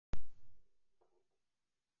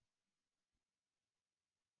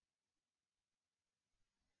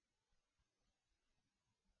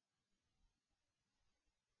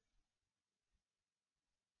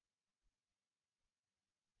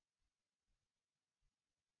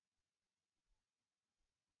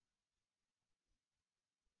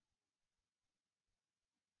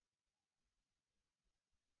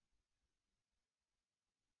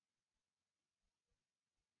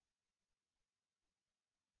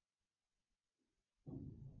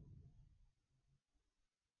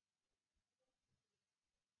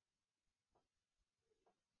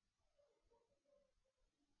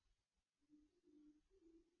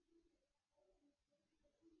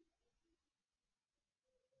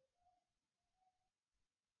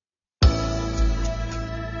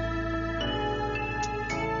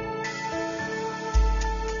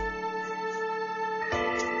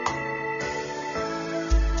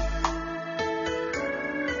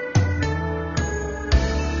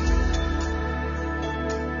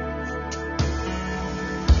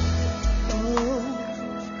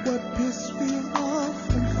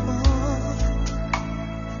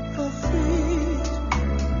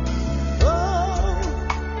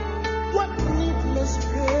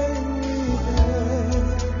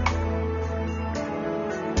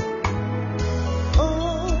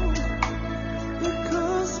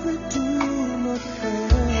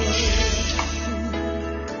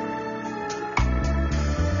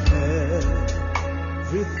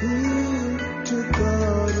everything to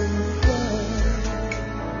God in prayer.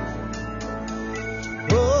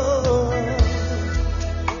 Oh,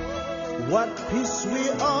 what peace we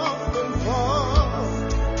often fall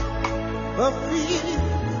a feet.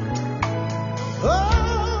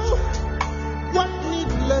 Oh, what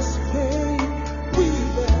needless pain we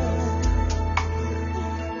bear.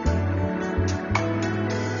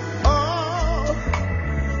 Oh,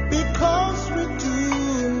 because we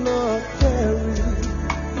do not carry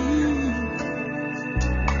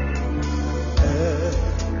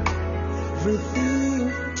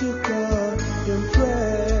everything to God in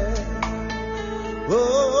prayer.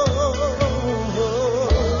 Oh,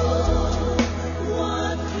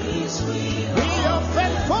 what peace we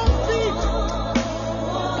often forfeit.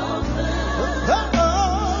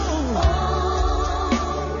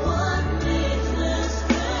 what needless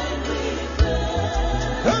pain we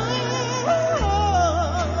bear.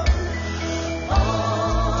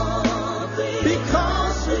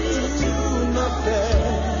 Because we do not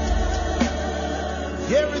bear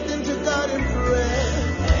everything to God in prayer.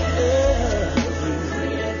 Everything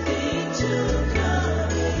to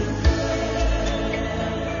God in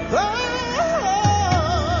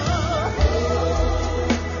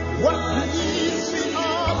What peace we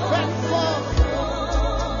often fall.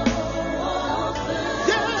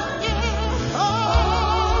 Yeah.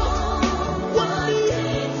 Oh, what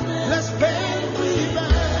needless pain we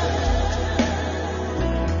bear.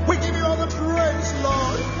 We give you all the praise,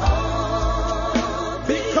 Lord,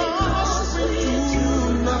 because we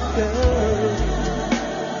do not carry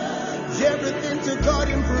everything to God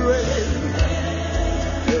in prayer.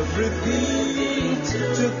 Everything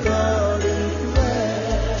to God in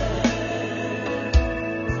prayer.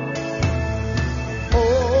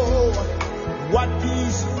 Oh, what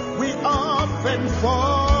peace we often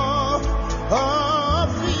fall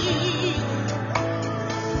of thee.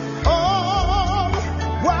 Oh,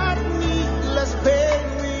 what needless pain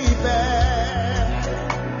we bear.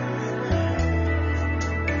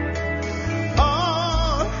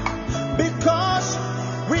 Oh, because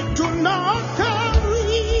we do not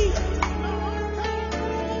carry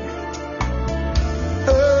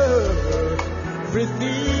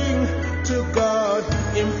everything to God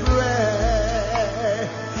in prayer.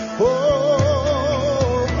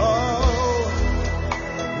 Oh,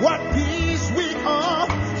 what peace we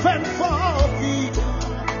often forfeit.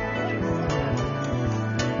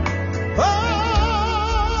 Oh,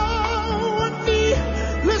 what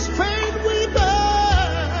needless pain we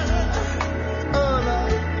bear.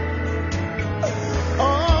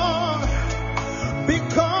 Oh,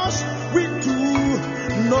 because we do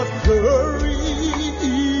not carry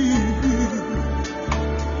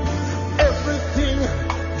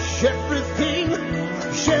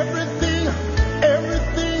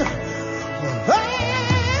everything.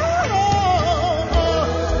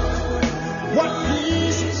 What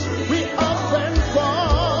peace we often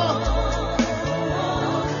fall.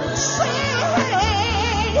 Say,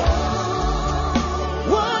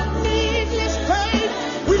 what needless pain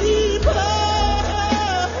we bear.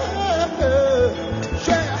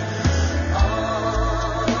 Yeah.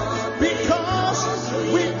 Because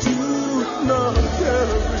we do not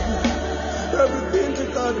carry everything to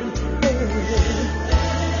God in prayer.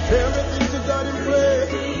 Everything to God in prayer.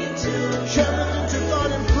 Everything to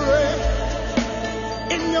God in prayer.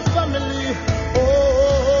 In your family. Oh,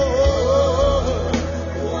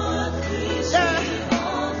 yeah.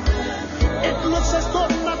 It looks as though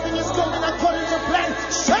nothing is going according to plan.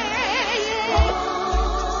 Say,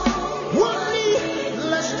 what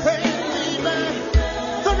needless pain we bear.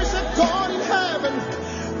 There is a God in heaven.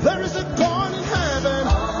 There is a God in heaven.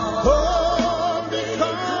 Oh,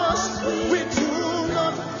 because we do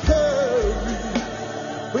not carry.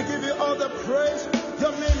 We give you all the praise.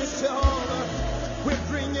 Your name is Jehovah. We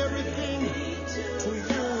bring everything to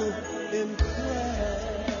you in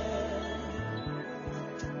prayer.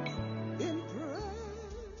 In prayer.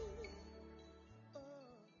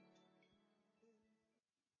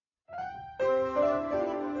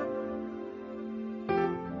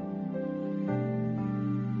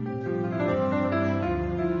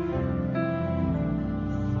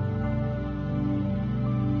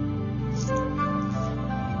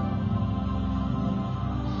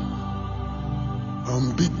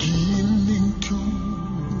 From beginning to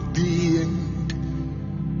the end,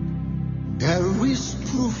 there is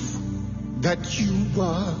proof that you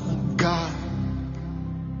are God.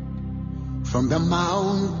 From the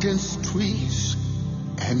mountains, trees,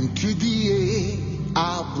 and to the air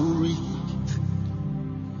I breathe.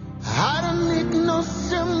 I don't need no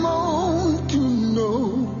sermon to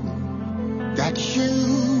know that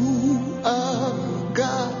you are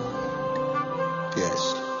God.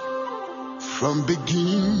 from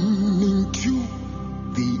beginning to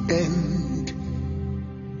the end.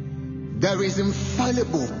 There is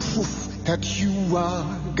infallible proof that you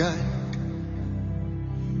are God.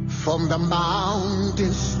 From the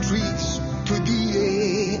mountain streets to the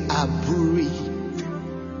air I breathe,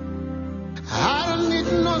 I don't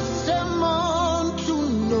need no sermon to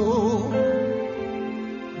know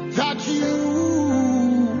that you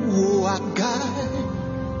are God.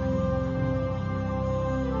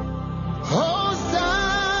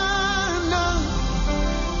 Hosanna,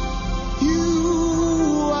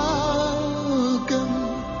 you are God.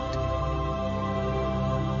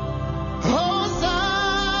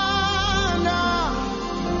 Hosanna,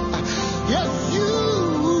 yes, you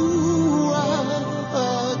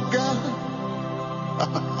are God.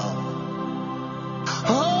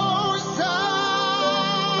 Hosanna,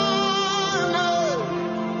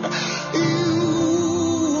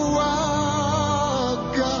 you are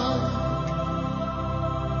God.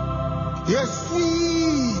 Yes, we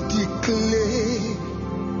declare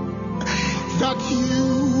that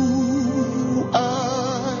you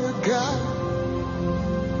are God.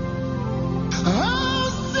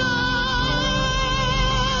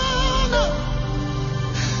 Hosanna,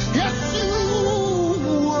 yes, you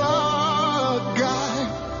are God.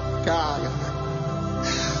 God.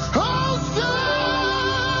 Hosanna,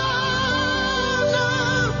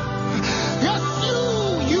 yes, you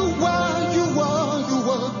are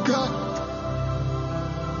God.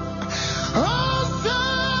 Hosanna,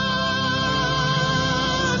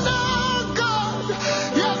 God,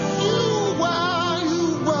 yes, you are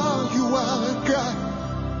God.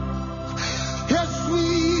 Yes, we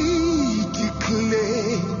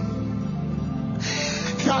declare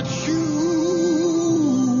that you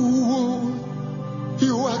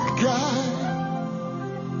are God.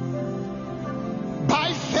 By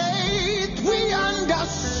faith we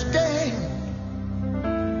understand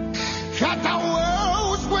that the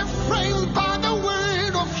worlds were framed by the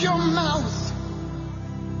word of your mouth.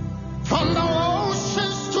 From the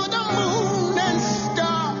oceans to the moon and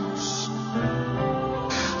stars,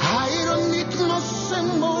 I don't need no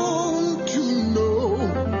sermon to know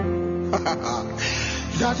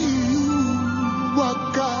that you are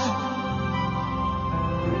God.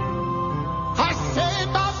 I say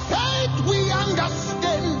by faith we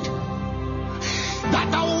understand that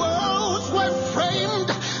the worlds were framed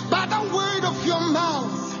by the word of your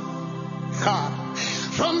mouth.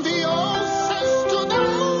 From the oceans to the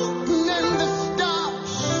moon and the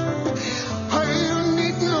stars, I don't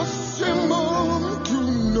need no sermon to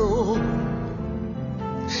know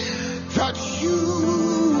that you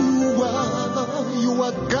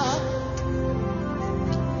are God.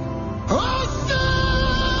 Hosanna,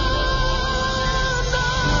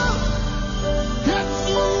 yes,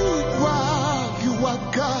 you are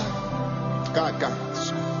God. God.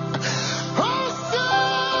 Hosanna,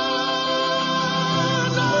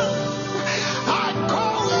 I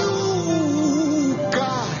call you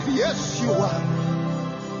God. Yes, you are.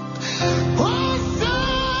 Hosanna,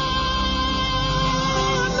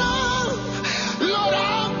 Lord, I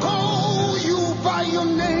call you by your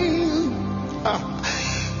name.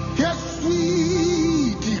 Yes, we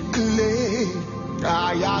declare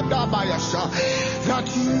that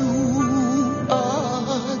you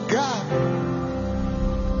are God.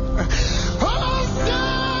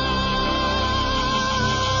 Hosanna,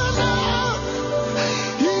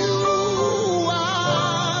 you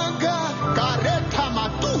are God. Kareta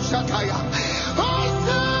matushataya.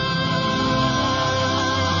 Hosanna,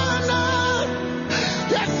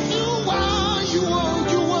 yes, you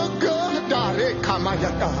are God. Dare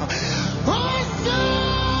kamayata. Hosanna,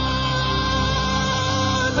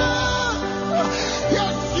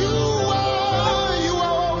 yes, you are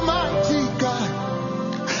Almighty God.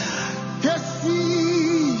 Yes, we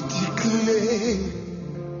declare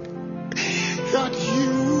that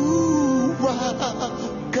you are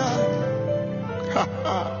God.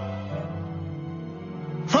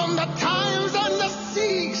 From the times and the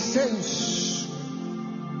seasons,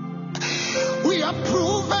 we have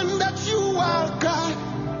proven that you are God.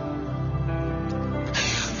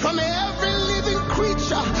 From every living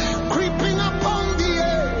creature creeping upon the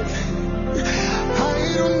earth,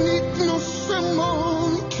 I don't need no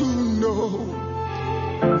sermon to know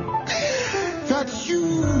that you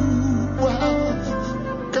are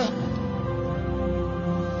God.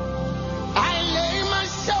 I lay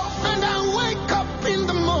myself and I wake up in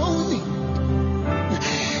the morning.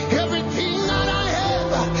 Everything that I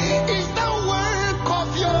have is the work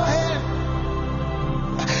of your hand.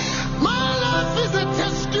 My life is a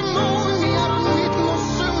testimony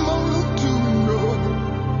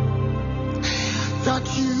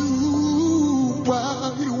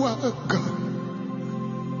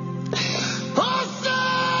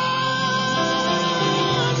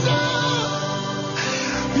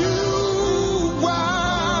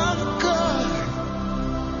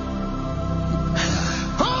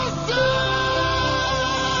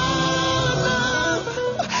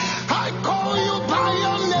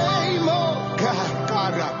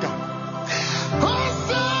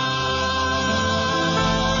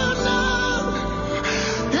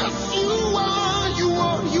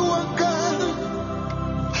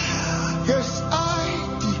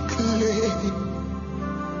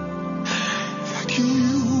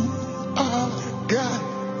you are God.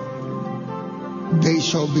 They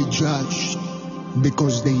shall be judged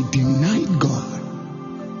because they denied God.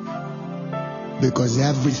 Because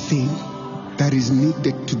everything that is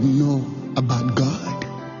needed to know about God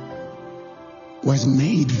was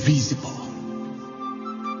made visible.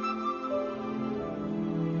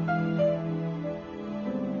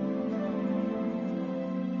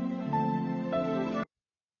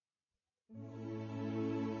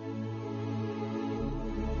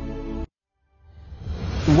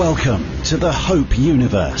 Welcome to the Hope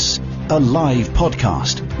Universe, a live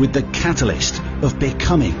podcast with the catalyst of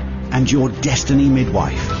becoming and your destiny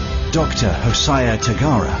midwife, Dr. Hosiah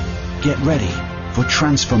Tagara. Get ready for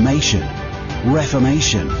transformation,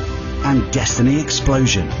 reformation, and destiny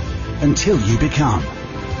explosion until you become.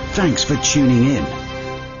 Thanks for tuning in.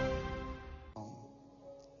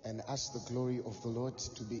 And ask the glory of the Lord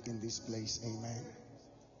to be in this place. Amen.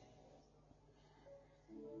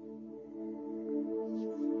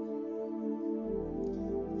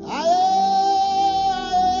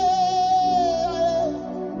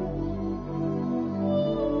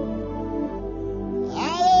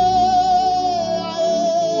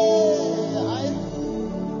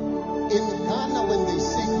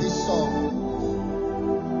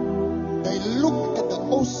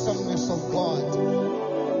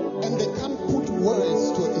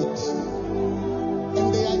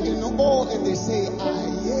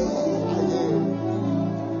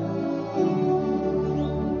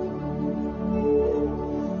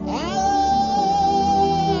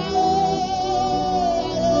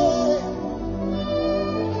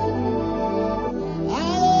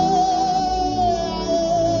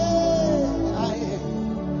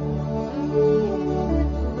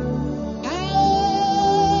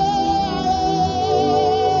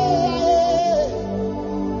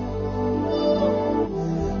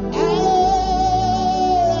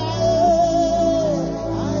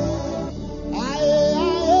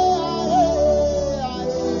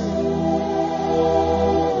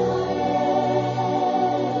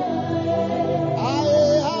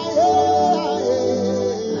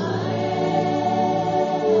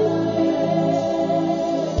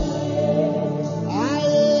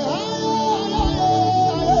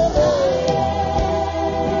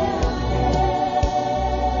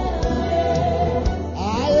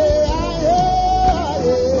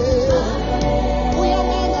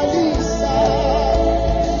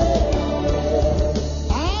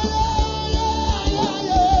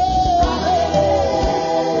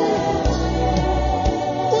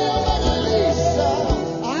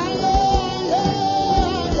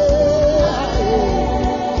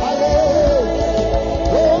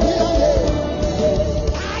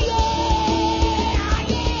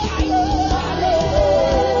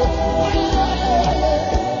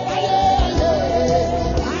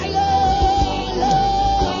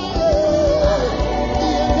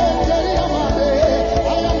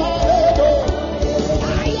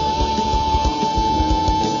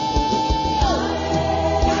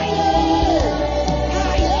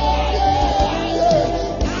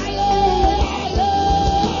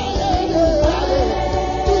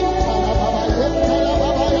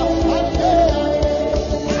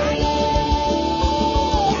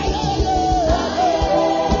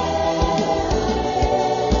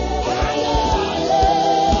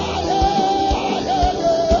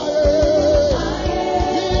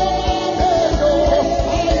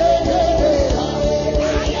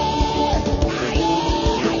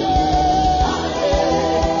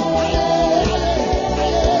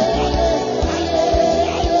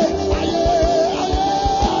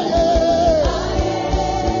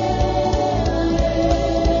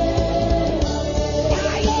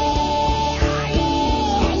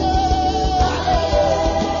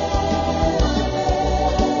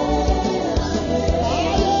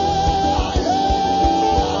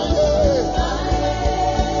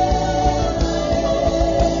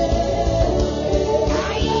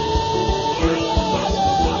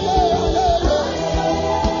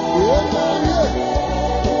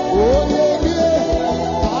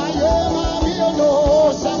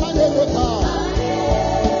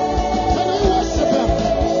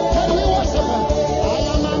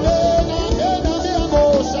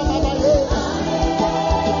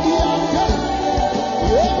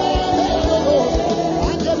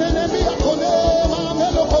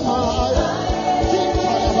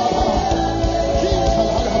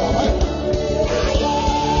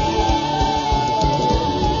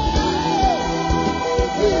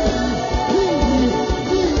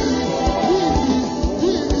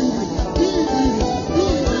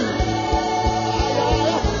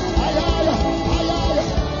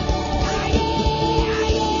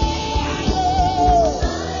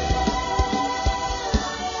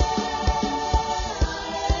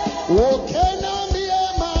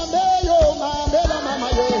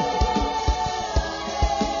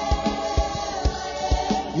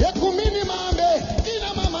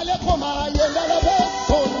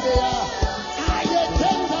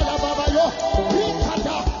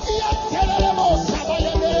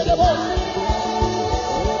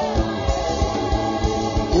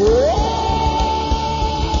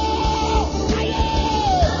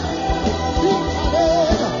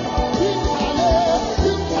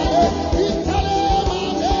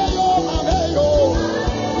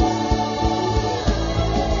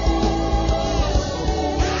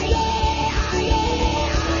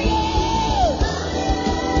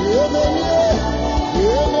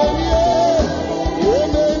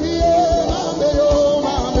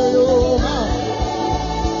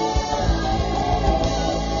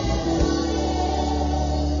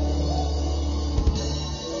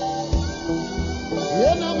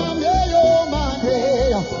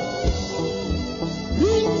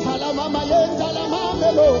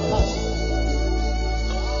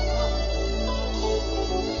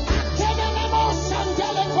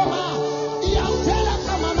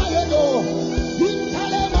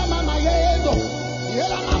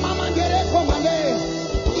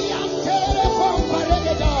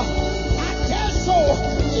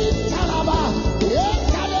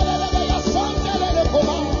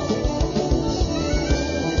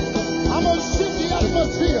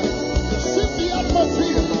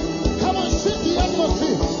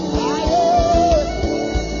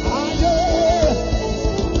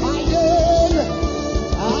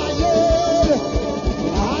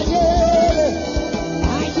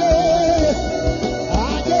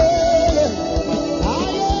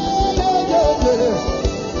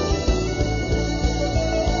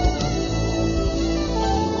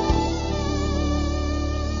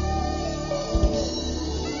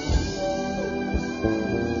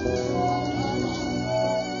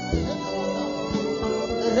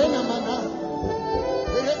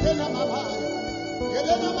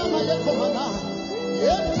 Yelena mama yekomana.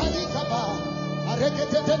 Yentalikaba.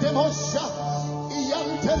 Arekete mosha.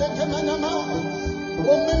 Iyantele kemanama.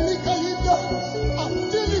 Omenika ida.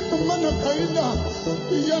 Antili kumana kaida.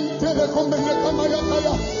 Iyantele komene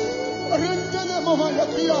kamayakaya. Rentele mama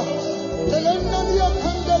yakia. Yelena niya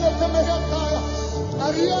kandele kamayakaya.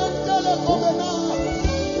 Ariantele komena.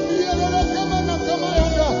 Yelena kamana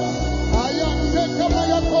kamayanda. Ayante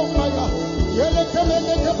kamaya komaya. Yele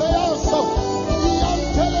kamene kabayasa.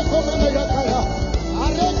 Iyantele komene yakaya.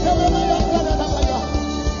 Arekele mayakala namaya.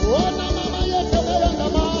 Wana mama yakaya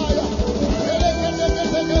namaya. Yele kete.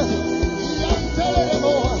 Iyantele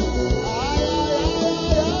moa. Ay.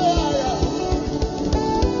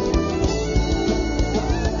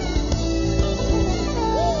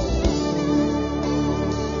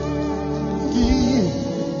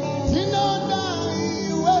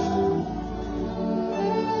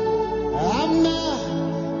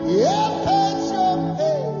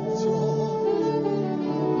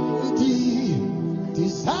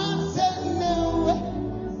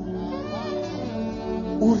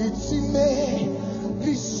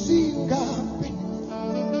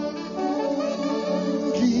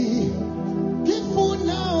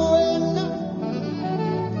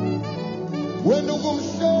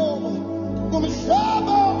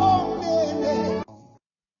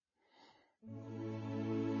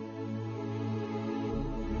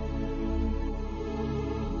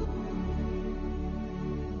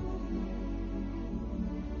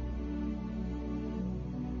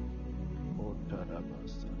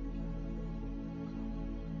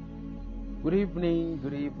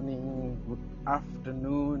 Good evening, good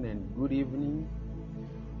afternoon, and good evening,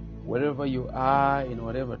 wherever you are, in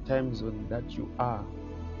whatever time zone that you are.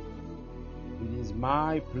 It is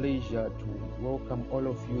my pleasure to welcome all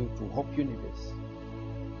of you to Hope Universe,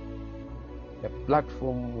 a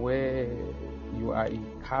platform where you are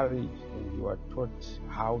encouraged and you are taught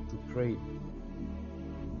how to pray.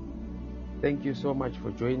 Thank you so much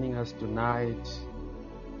for joining us tonight.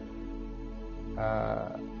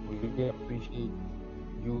 We really appreciate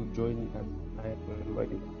you joining us tonight wherever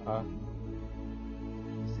you are.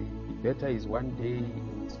 See, better is one day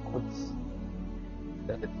in Scots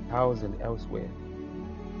than 1,000 elsewhere.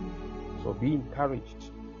 So be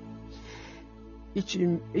encouraged.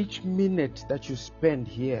 Each minute that you spend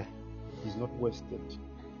here is not wasted.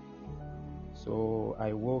 So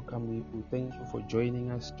I welcome you. Thank you for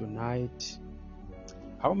joining us tonight.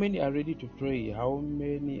 How many are ready to pray? How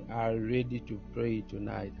many are ready to pray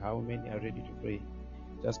tonight? How many are ready to pray?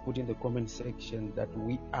 Just put in the comment section that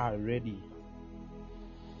we are ready.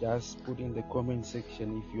 Just put in the comment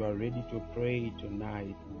section if you are ready to pray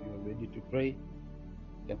tonight. If you are ready to pray,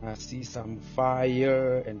 can I see some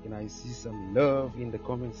fire and can I see some love in the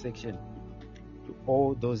comment section to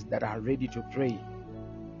all those that are ready to pray?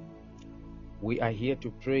 We are here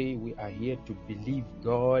to pray. We are here to believe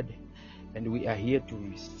God. And we are here to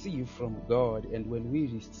receive from God. And when we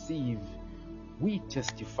receive, we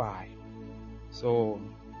testify. So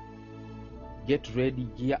get ready,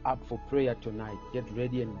 gear up for prayer tonight. Get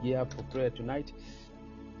ready and gear up for prayer tonight.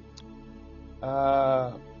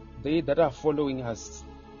 They that are following us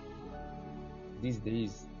these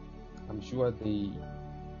days, I'm sure they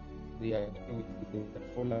agree with me,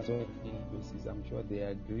 that follow us on a daily basis. I'm sure they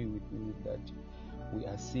agree with me that we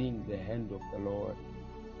are seeing the hand of the Lord.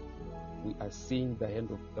 We are seeing the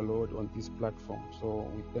hand of the Lord on this platform. So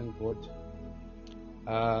we thank God.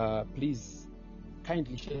 Please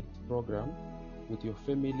kindly share this program with your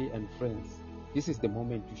family and friends. This is the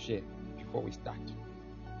moment to share before we start.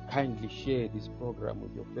 Kindly share this program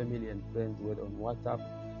with your family and friends, whether on WhatsApp.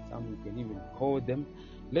 Some you can even call them.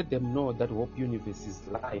 Let them know that Hope Universe is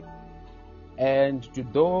live. And to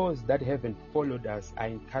those that haven't followed us, I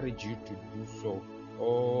encourage you to do so.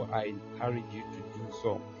 I encourage you to do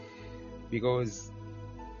so. Because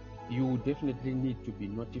you definitely need to be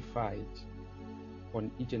notified on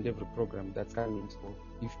each and every program that's coming. So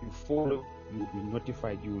if you follow, you'll be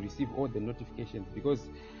notified. You will receive all the notifications because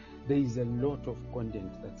there is a lot of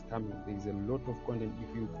content that's coming. There is a lot of content.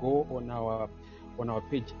 If you go on our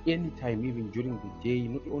page anytime, even during the day,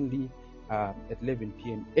 not only at 11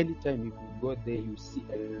 p.m. anytime, if you go there, you see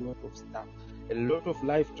a lot of stuff, a lot of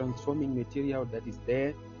life transforming material that is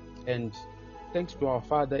there. And thanks to our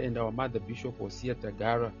father and our mother, Bishop Hosiah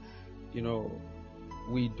Tagara,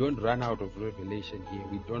 we don't run out of revelation here.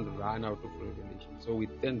 We don't run out of revelation. So we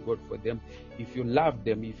thank God for them. If you love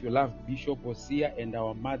them, if you love Bishop Hosiah and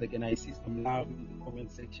our mother, can I see some love in the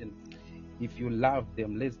comment section? If you love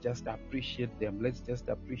them, let's just appreciate them. Let's just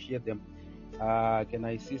appreciate them. Can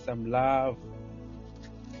I see some love?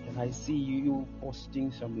 And I see you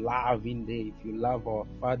posting some love in there. If you love our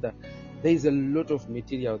Father, there is a lot of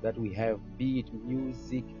material that we have, be it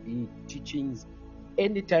music, be it teachings,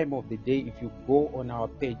 any time of the day. If you go on our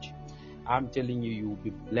page, I'm telling you, you'll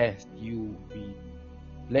be blessed. You'll be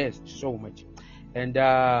blessed so much. And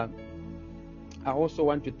I also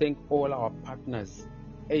want to thank all our partners.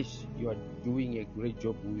 You are doing a great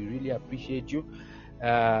job. We really appreciate you.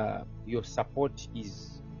 Your support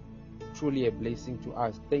is truly a blessing to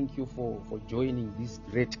us. Thank you for joining this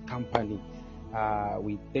great company.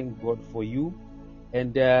 We thank God for you.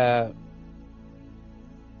 And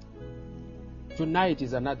tonight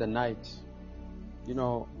is another night. You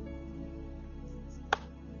know,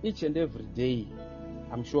 each and every day,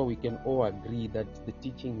 I'm sure we can all agree that the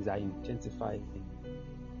teachings are intensifying.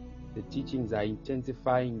 The teachings are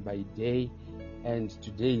intensifying by day, and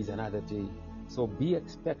today is another day. So be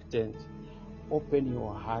expectant, open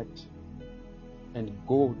your heart, and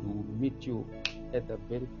God will meet you at the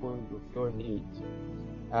very point of your need.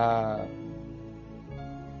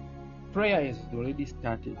 Prayer has already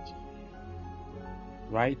started.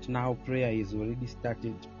 Right now, prayer is already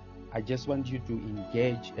started. I just want you to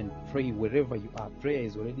engage and pray wherever you are. Prayer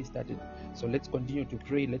is already started. So let's continue to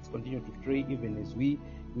pray. Let's continue to pray even as we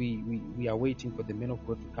are waiting for the men of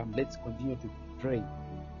God to come. Let's continue to pray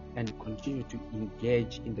and continue to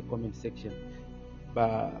engage in the comment section.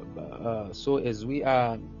 So as we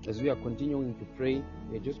are continuing to pray,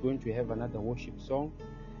 we're just going to have another worship song.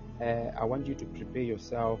 I want you to prepare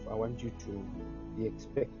yourself. I want you to be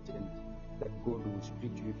expectant that God will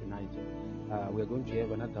speak to you tonight. We're going to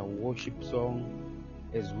have another worship song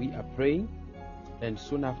as we are praying, and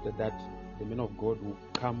soon after that, the men of God will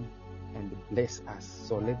come and bless us.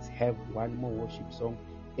 So let's have one more worship song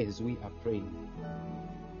as we are praying.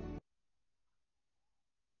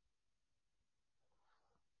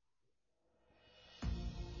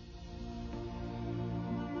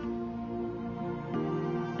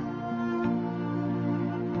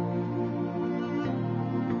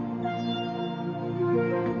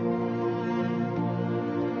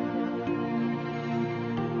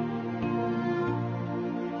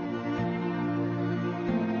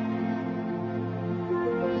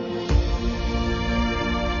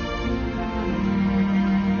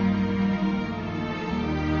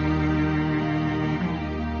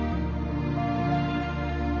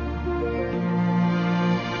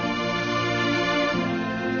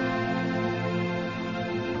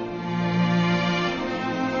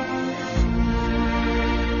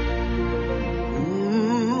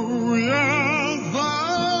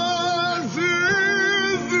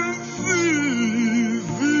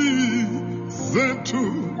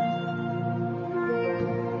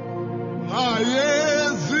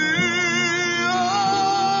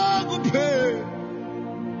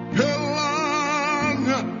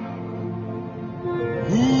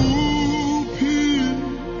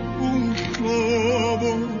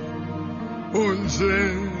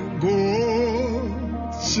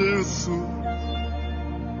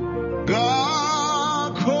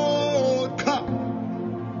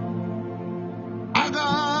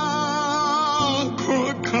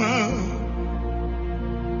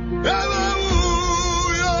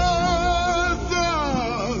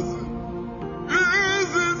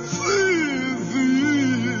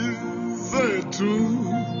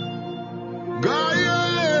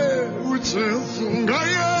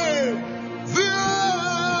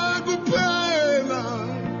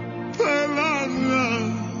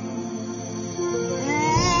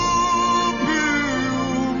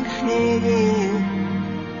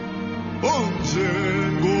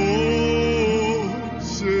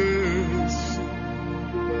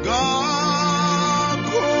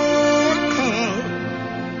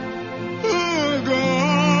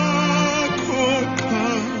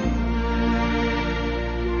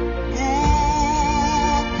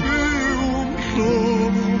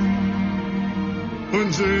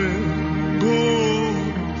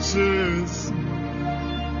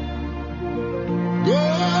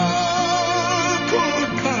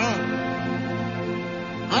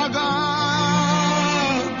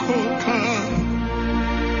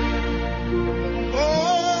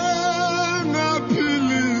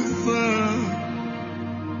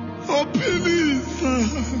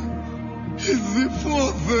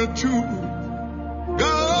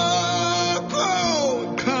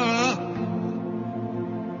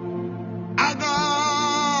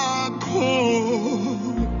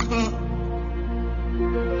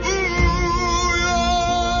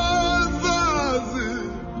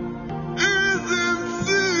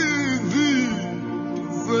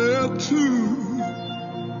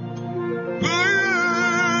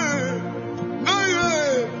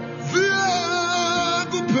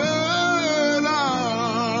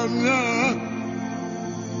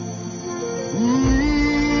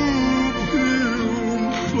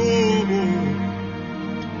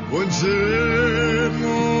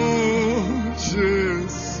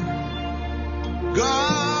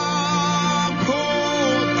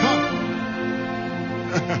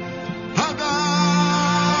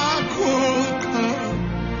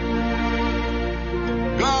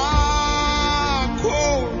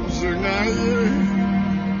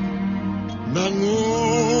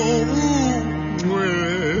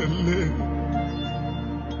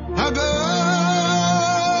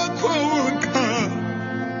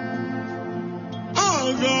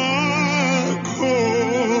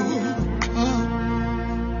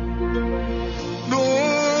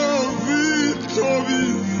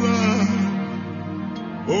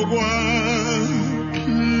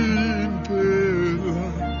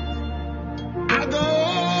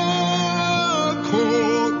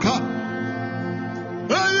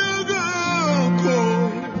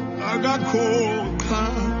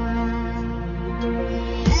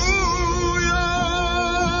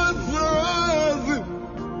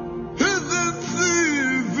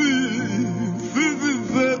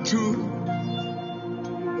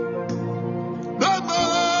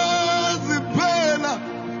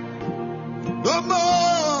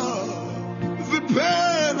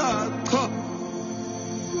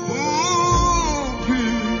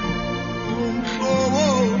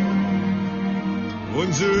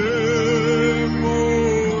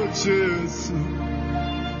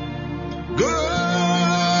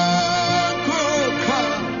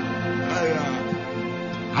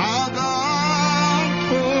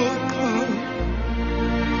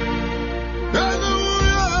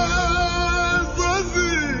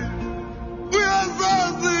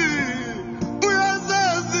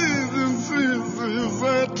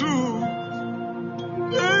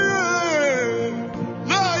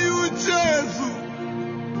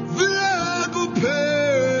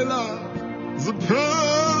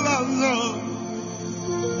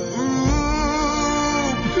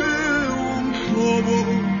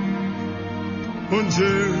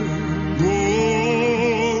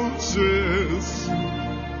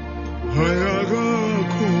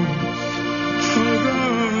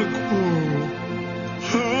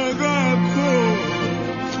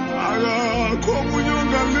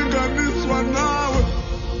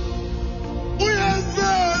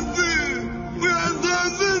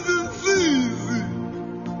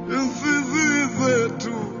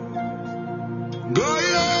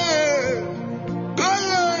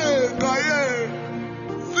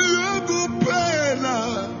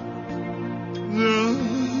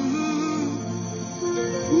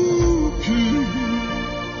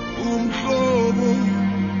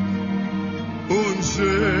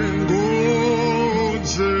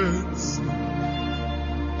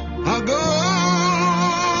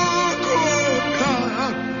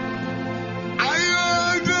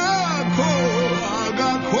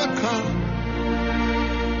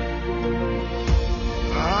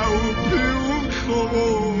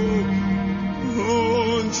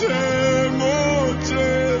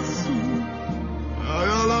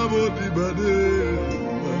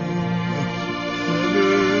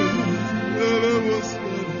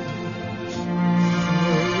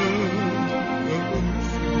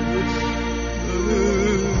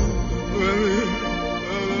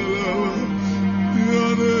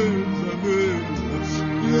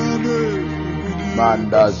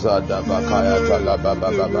 Manda zada bakaya tala baba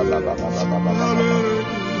baba baba baba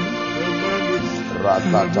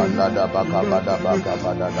rakatanda da baka bada baka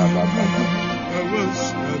bada da baka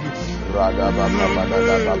rada baka bada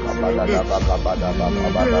da baka bada da baka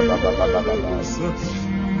bada baka bada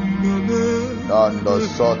Nando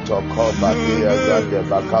soto koba dia zade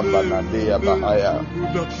baka bana dia bahaya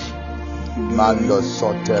Mando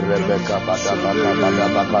sote rebeka bada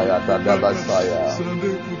bakaya tada basaya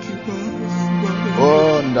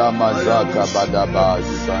Onda mazaka badaba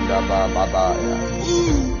sandaba babaya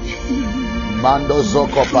Mando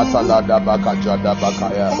zoko patalada bakajada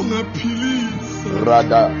bakaya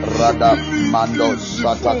Rada mando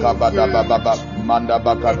sataka badaba baba manda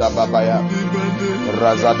bakada babaya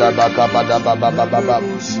Razada baka badaba baba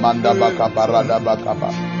manda baka barada bakaba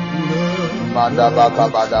Manda baka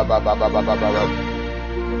badaba baba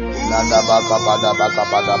Nanda baka badaba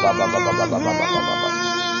baba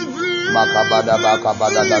Makabada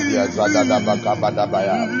bakabada da dia zada da bakabada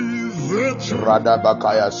baya Rada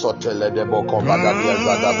bakaya sotele de boko bada dia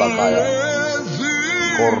zada bakaya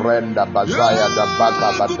Korenda bazaya da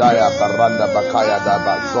bakabadaya baranda bakaya da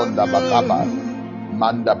bazonda bakaba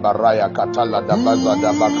Manda baraya katala da baza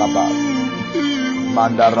da bakaba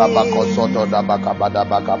Manda rabako soto da bakabada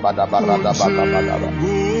barada bakabada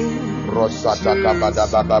Rosata kabada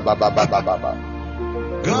baba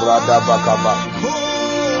Rada bakaba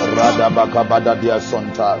Rada bakabada dia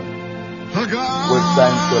sonta. We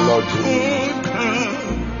thank you, Lord Jesus.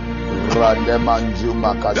 Rande manju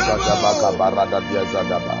makasata bakabarada dia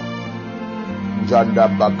zadaba. Janda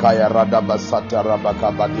bakaya rada basata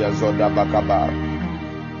rabakabadia zoda bakaba.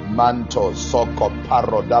 Manto soko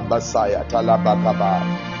paro dabasaya talabakaba.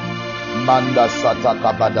 Manda sata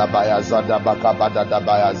kabada baya zada bakabada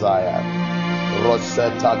dabaya zaya.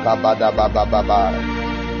 Roseta kabada baba.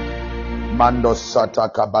 Mando sata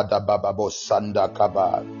kabada bababo sanda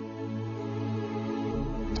kabad.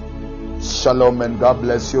 Shalom and God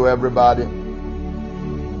bless you everybody.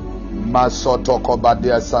 Masoto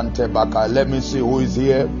kobadia sante baka. Let me see who is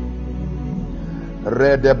here.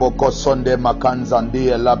 Rede boko sonde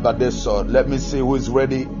makanzandie labadeso. Let me see who is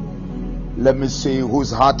ready. Let me see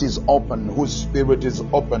whose heart is open, whose spirit is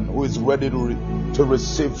open, who is ready to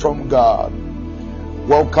receive from God.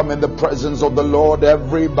 Welcome in the presence of the Lord,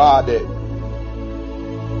 everybody.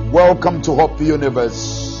 Welcome to Hope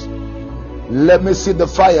Universe. Let me see the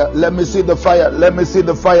fire. Let me see the fire. Let me see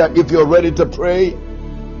the fire. If you're ready to pray.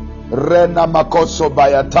 Rena Makoso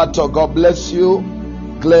Bayatato, God bless you.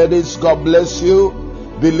 Gladys, God bless you.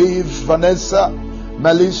 Believe, Vanessa.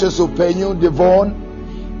 Malicious Upenyu, Devon.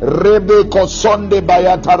 Rebe Kosonde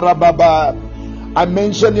Bayatarababa. I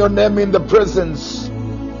mention your name in the presence.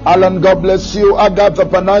 Alan, God bless you. Agatha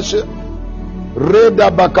Panashe. Reda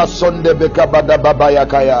Bakasonde Bekabada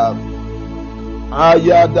Babayakaya.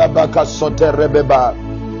 Ayada Bakasote Rebeba.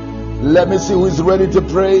 Let me see who is ready to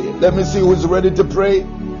pray. Let me see who is ready to pray.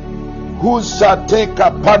 Who shall take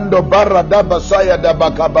a pando barada basaya da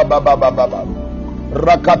bakababa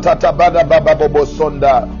rakatata bada baba bobo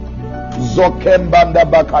sonda zokembanda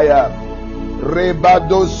bakaya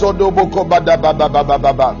rebado sodoboko bada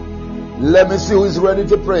baba. Let me see who is ready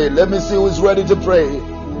to pray. Let me see who is ready to pray.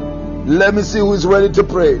 Let me see who is ready to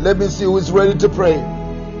pray. Let me see who is ready to pray.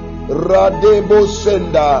 Radebo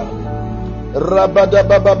senda rabada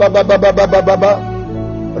baba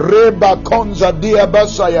reba konza dia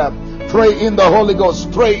basaya. Pray in the Holy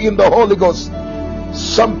Ghost. Pray in the Holy Ghost.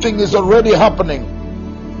 Something is already happening.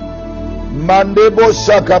 Mandebo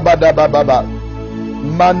shaka bada baba.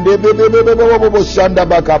 Mandebo shanda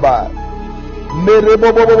bakaba.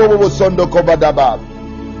 Merebo sondo kobadaba.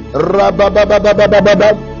 Rababa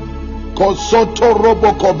kosoto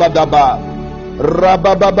robo kobadaba.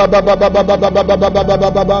 Rababa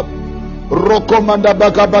rokomanda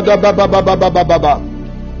bakabada baba.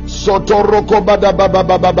 Sotoroko bada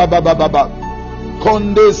baba.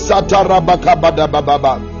 Konde satarabaka bada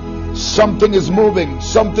baba. Something is moving.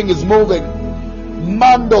 Something is moving.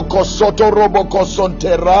 Mando kosoto robo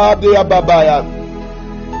kosontera dia babaya.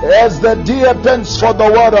 As the deer pants for the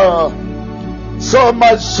water, so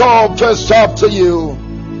my soul thirsts after you.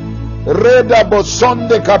 Reda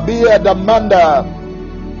bosonde kabia damanda.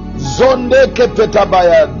 Zonde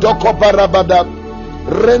kepetabaya doko parabada.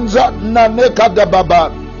 Renza naneka da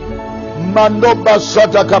baba. Mando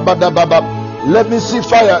basata kabada baba. Let me see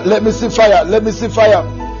fire. Let me see fire. Let me see fire.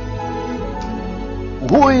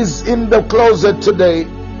 Who is in the closet today?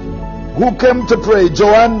 Who came to pray?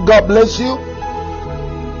 Joanne, God bless you.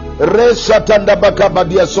 Reshatanda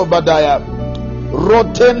bakabadia sobadaya.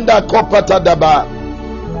 Rotenda kopatadaba.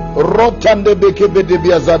 Rotande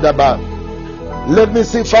bekebedebiazadaba. Let me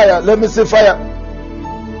see fire. Let me see fire.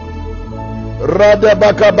 Rada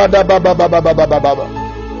bakabada baba.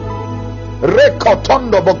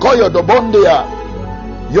 Rekotondo bokoyo do bondia.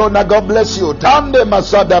 Yona, God bless you. Tande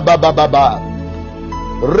masada baba.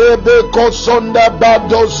 Rebeko sonda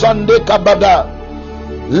bado sande kabada.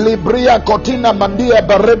 Libria kotina mandia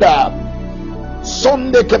bareda.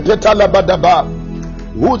 Sonde kepetala badaba.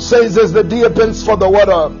 Who says as the deer pants for the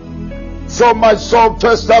water, so my soul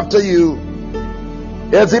thirsts after you.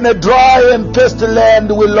 As in a dry and thirsty land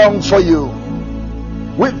we long for you.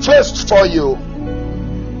 We thirst for you.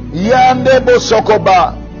 Yande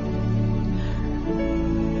bosokoba.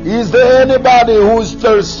 Is there anybody who is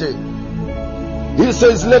thirsty? He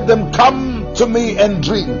says, let them come to me and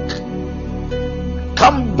drink.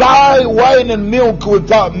 Come buy wine and milk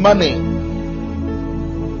without money.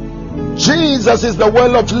 Jesus is the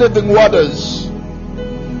well of living waters.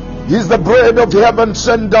 He's the bread of heaven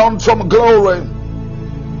sent down from glory.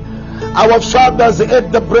 Our fathers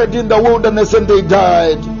ate the bread in the wilderness and they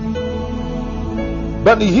died.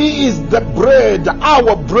 But he is the bread,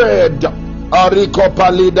 our bread. Ariko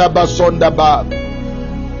palida basondaba.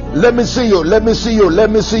 Let me see you, let me see you, let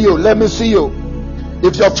me see you, let me see you.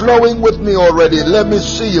 If you're flowing with me already, let me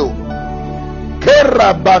see you.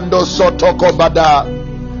 Kerabando sotoko bada.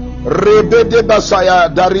 Rebede basaya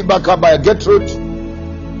daribakabaya. Get through it.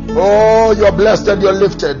 Oh, you're blessed and you're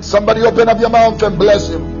lifted. Somebody open up your mouth and bless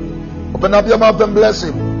him. Open up your mouth and bless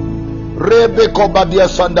him. Rebeko badia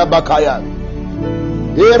sanda bakaya.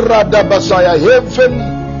 Irada basaya. Heaven,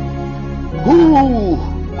 who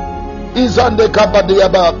is under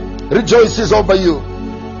kabadiaba, rejoices over you.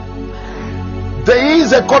 There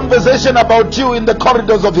is a conversation about you in the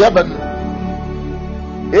corridors of heaven.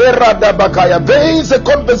 Irada bakaya. There is a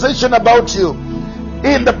conversation about you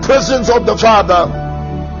in the presence of the Father.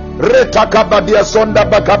 Retakabadia sonda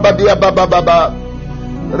bakabadia baba baba.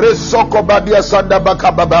 Resoko badia sanda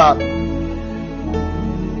bakababa.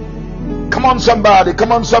 Come Come on, somebody.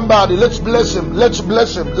 Come on, somebody. Let's bless him. Let's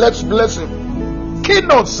bless him. Let's bless him.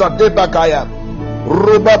 Kino Sadebakaya.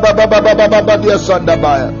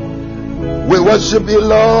 We worship you,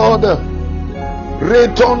 Lord.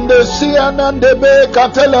 Retonde sianandebe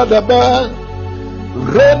katela daba.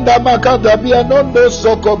 Renda makadabia nondo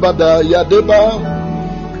soko bada yadeba.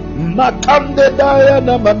 Matande daya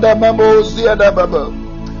na mandama mosia da baba.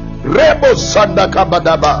 Rebo sanda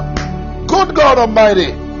kabadaba. Good God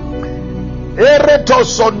Almighty. Ereto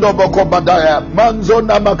sondo boko badaya. Manzo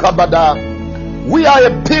namakabada. We are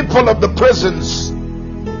a people of the presence.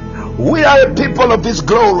 We are a people of His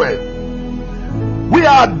glory. We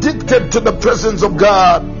are addicted to the presence of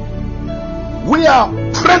God. We are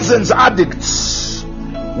presence addicts.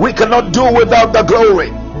 We cannot do without the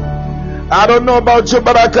glory. I don't know about you,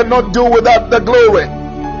 but I cannot do without the glory.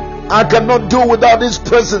 I cannot do without His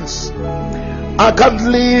presence. I can't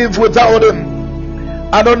live without Him.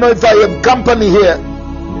 I don't know if I have company here.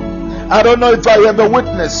 I don't know if I have a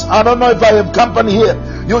witness. I don't know if I have company here.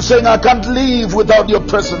 You're saying, I can't live without your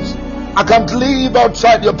presence. I can't live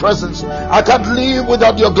outside your presence. I can't live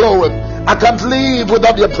without your glory. I can't live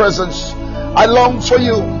without your presence. I long for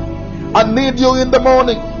you. I need you in the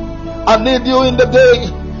morning. I need you in the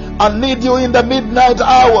day. I need you in the midnight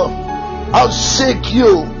hour. I'll seek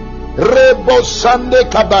you. Rebo Sande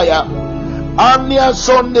Kabaya. Anya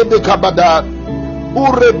Sonde Bekabada.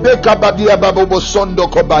 Urebeka Badia Babobo Sondo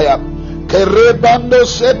Kobaya. Kerebando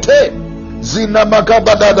Sete. Zina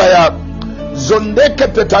Makabadadaya. Zondeke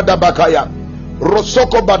Petada Bakaya.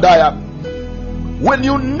 Rosoko Badaya. When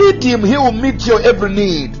you need Him, He will meet your every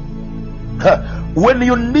need. When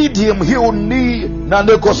you need Him, He will need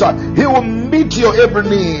Nanekosa. He will meet your every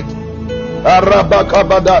need.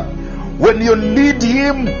 Arabakabada. When you need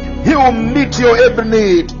Him, He will meet your every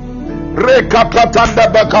need. Rekapatanda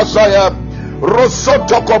Bakasaya.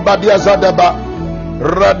 Rosotoko Badia Zadaba.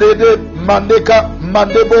 Radede Mandeka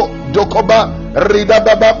Mandebo Dokoba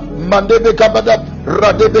Ridababa Mandebe Kabada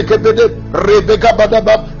Radebe Kebede Rebeka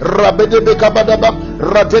Badaba Rabede Kabadaba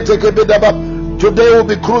Ratete Kebedaba. Today we'll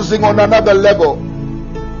be cruising on another level.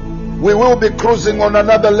 We will be cruising on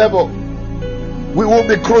another level. We will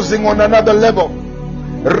be cruising on another level.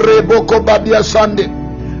 Reboko Badia Sande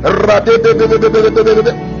Radebe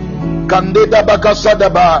Kandeda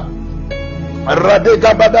Bakasadaba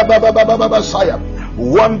Radega Badaba Saya.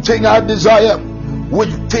 One thing I desire, which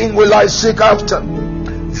thing will I seek after?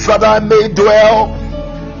 That I may dwell,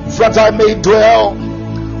 that I may dwell.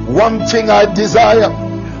 One thing I desire,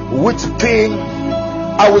 which thing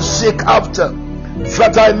I will seek after?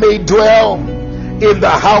 That I may dwell in the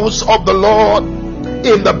house of the Lord,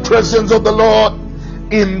 in the presence of the Lord,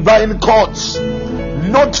 in thine courts,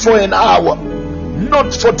 not for an hour,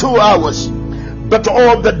 not for 2 hours, but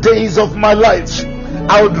all the days of my life.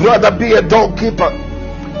 I would rather be a doorkeeper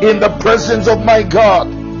in the presence of my God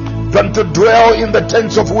than to dwell in the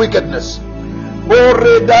tents of wickedness. O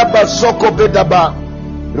redaba soko bedaba,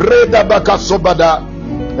 redaba kasobada,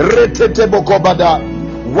 retete bokobada.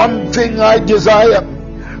 One thing I desire,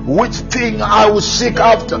 which thing I will seek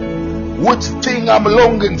after, which thing I'm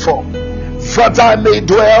longing for, that I may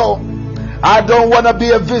dwell. I don't want to be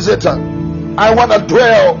a visitor. I want to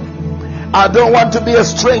dwell. I don't want to be a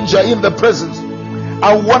stranger in the presence.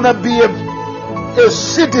 I want to be a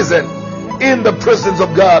citizen in the presence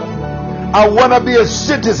of God. I want to be a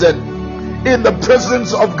citizen in the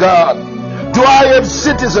presence of God. Do I have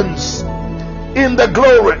citizens in the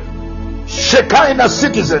glory? Shekinah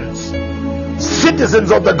citizens.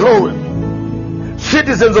 Citizens of the glory.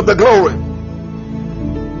 Citizens of the glory.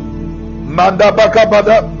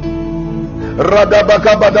 Mandabakabada.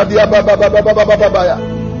 Radabakabada diabababababababaya.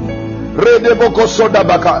 Redeboko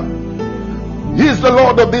sodabaka. He is the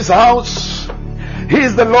Lord of this house. He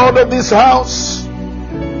is the Lord of this house.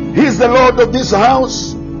 He is the Lord of this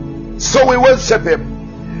house. So we worship Him.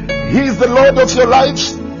 He is the Lord of your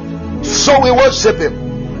life. So we worship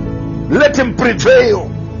Him. Let Him prevail.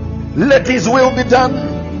 Let His will be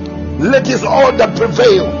done. Let His order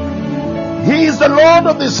prevail. He is the Lord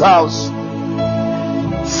of this house.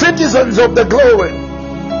 Citizens of the glory.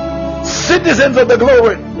 Citizens of the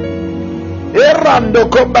glory. Erando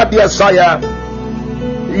kombadia saya.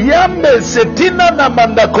 Yambe setina na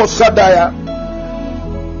manda kosadaya.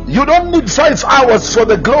 You don't need 5 hours for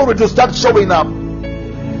the glory to start showing up.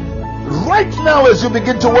 Right now, as you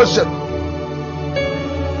begin to worship,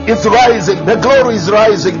 it's rising. The glory is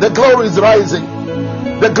rising. The glory is rising.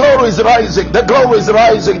 The glory is rising. The glory is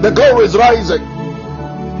rising. The glory is rising.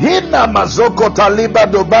 Hina mazoko taliba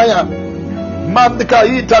dobaya. Mandika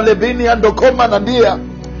ita lebini andokoma nandia.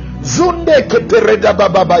 Zunde kepereda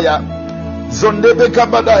bababaya. Zondebe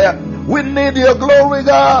kabadaya. We need your glory,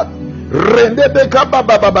 God. Rendebeka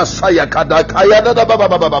baba baba saya kada kaya da baba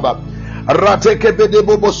baba baba. Rateke bede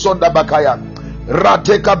bobo sonda bakaya.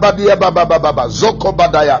 Rateka badia baba baba zoko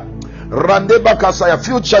badaya. Rande bakasaya.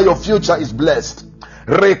 Future, your future is blessed.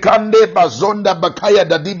 Rekande bazonda bakaya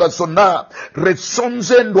dadiba sona.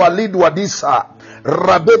 Resonze ndwalid wadisa.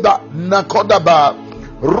 Rabeba nakodaba.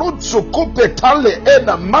 Rutsu kupe tale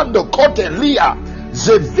ena mando kote lia.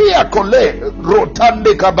 Zevia kole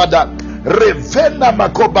rotande kabada. Revena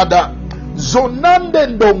makobada. Zonande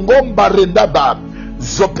ndongomba rendaba.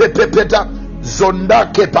 Zopepepeta. Zonda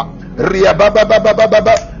kepa. Ria baba baba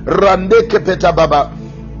baba. Rande kepeta baba.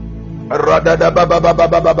 Radada baba baba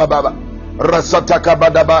baba baba. Rasataka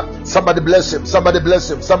badaba. Somebody bless him. Somebody bless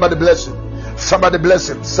him. Somebody bless him. Somebody bless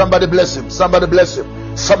him. Somebody bless him. Somebody bless him.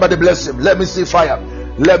 Somebody bless him. Let me see fire.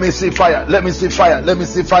 Let me see fire. Let me see fire. Let me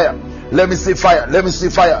see fire. Let me see fire. Let me see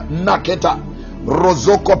fire. Naketa.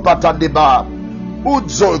 Rozoko patadeba.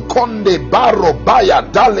 Uzo konde baro baya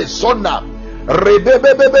dale sona.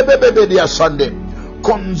 Rebebebebebebe dia sande.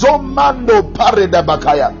 Konzomando pareda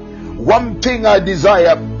bakaya. One thing I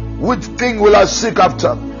desire. Which thing will I seek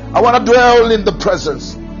after? I want to dwell in the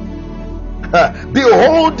presence.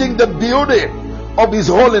 Beholding the beauty of His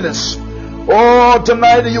holiness. Oh,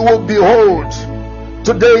 tonight you will behold.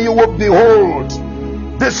 Today you will behold.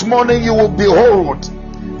 This morning you will behold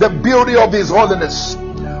the beauty of His holiness. The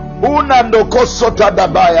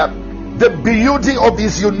beauty of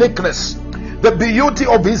His uniqueness. The beauty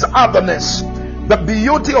of His otherness. The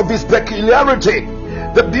beauty of His peculiarity.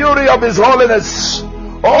 The beauty of His holiness.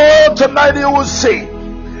 Oh, tonight you will see.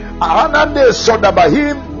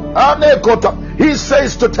 He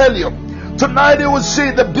says to tell you, tonight you will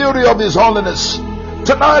see the beauty of His holiness.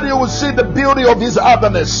 Tonight you will see the beauty of His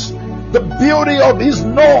otherness. The beauty of His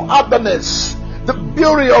no otherness. The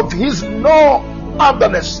beauty of His no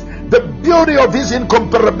otherness. The beauty of His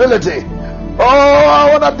incomparability. Oh,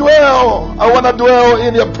 I want to dwell. I want to dwell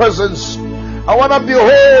in your presence. I want to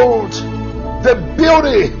behold the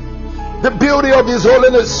beauty of His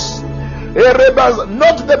holiness.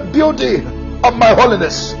 Not the beauty of my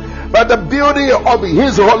holiness, but the beauty of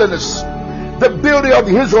His holiness. The beauty of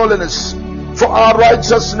His holiness. For our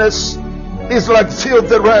righteousness is like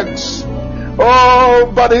filthy rags. Oh,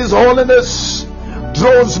 but His holiness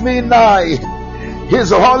draws me nigh.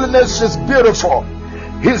 His holiness is beautiful.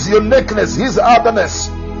 His uniqueness, His otherness,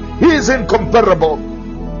 He is incomparable.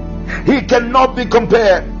 He cannot be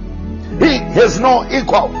compared. He has no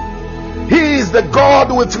equal. He is the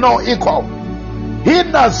God with no equal. The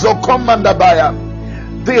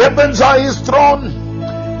heavens are His throne.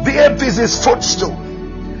 The earth is His footstool.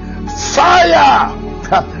 Fire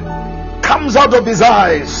comes out of His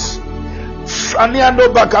eyes.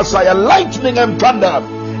 Lightning and thunder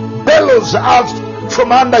bellows out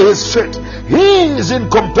from under His feet. He is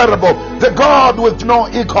incomparable. The God with no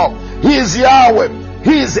equal. He is Yahweh.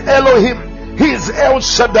 He is Elohim. He is El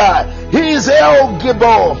Shaddai. He is El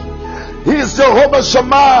Gibor. He is Jehovah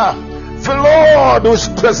Shammah, the Lord who is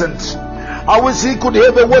present. I wish He could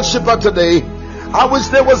have a worshiper today. I wish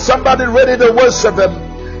there was somebody ready to worship Him.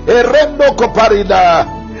 Erendo Koparida,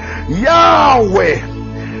 Yahweh,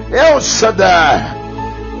 El Shaddai,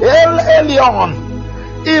 El Elyon,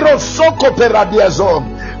 Irosoko Peradiazo.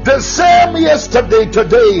 The same yesterday,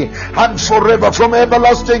 today, and forever, from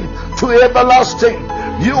everlasting to everlasting.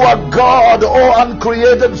 You are God, oh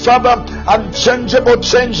uncreated Father, unchangeable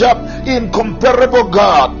changer, incomparable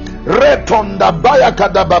God. Retonda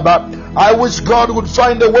Bayakadababa. I wish God would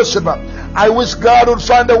find a worshiper. I wish God would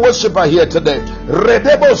find a worshiper here today.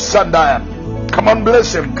 Redebo Sandaya. Come on,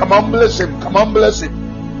 bless Him. Come on, bless Him. Come on, bless Him.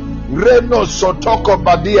 Reno Sotoko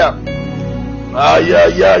Badia.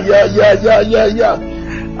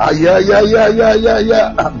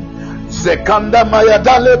 Zekanda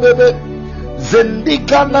Mayadale Bebe.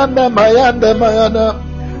 Zendikana Mayanda Mayana.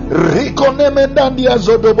 Rikone Mendandia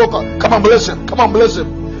Zodoboka. Come on, bless Him. Come on, bless Him.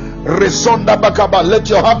 Resonda Bakaba. Let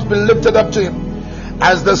your heart be lifted up to Him.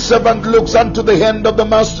 As the servant looks unto the hand of the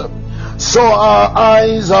master, so our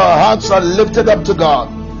eyes, our hearts are lifted up to God.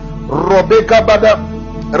 Robeka Bada,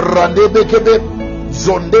 Randebekebe,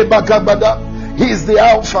 Zondebaka Bada. He is the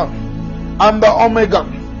Alpha and the Omega.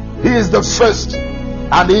 He is the first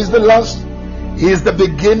and He is the last. He is the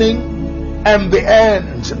beginning and the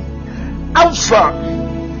end. Alpha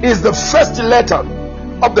is the first letter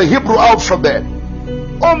of the Hebrew alphabet.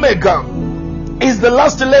 Omega is the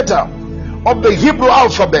last letter of the Hebrew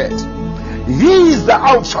alphabet. He is the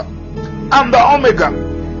Alpha and the Omega.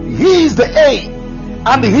 He is the A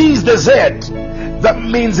and He is the Z. That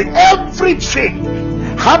means everything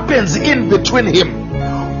happens in between Him.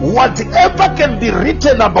 Whatever can be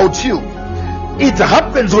written about you, it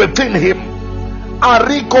happens within him.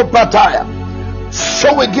 Ariko Pataya.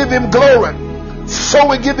 So we give him glory. So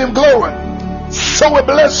we give him glory. So we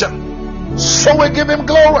bless him. So we give him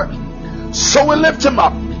glory. So we lift him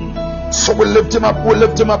up. So we lift him up. We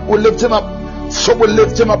lift him up. We lift him up. So we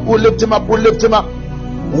lift him up. We lift him up. We lift him up.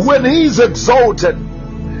 When he is exalted,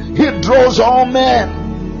 he draws all men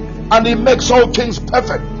and he makes all things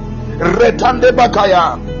perfect. Retande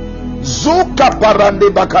bakaya. Zuka parande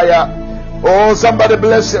bakaya. Oh, somebody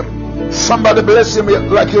bless him. Somebody bless him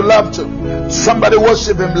like you love to. Somebody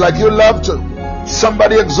worship him like you love to.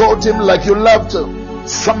 Somebody exalt him like you love to.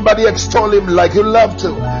 Somebody extol him like you love to.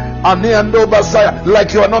 Aniando basaya,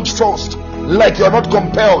 like you are not forced, like you are not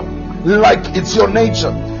compelled, like it's your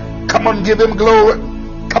nature. Come on, give him glory.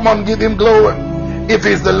 Come on, give him glory. If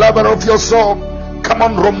he's the lover of your soul, come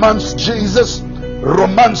on, romance Jesus.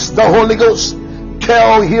 Romance the Holy Ghost.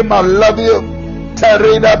 Tell him I love you.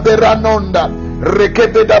 Tarida beranonda.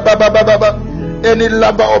 Rekebeda baba baba. Any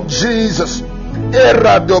lover of Jesus.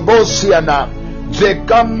 Eradobosiana.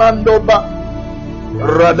 Jekamandoba.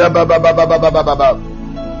 Rada baba baba baba baba.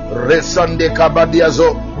 Resande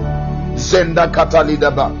kabadiazo. Zenda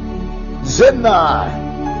katalidaba. Zena.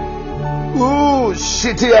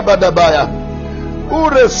 Shiti abadabaya.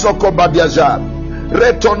 Ure soko badiaja.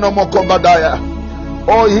 Retono moko badaya.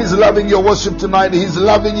 Oh, he's loving your worship tonight. He's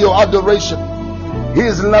loving your adoration.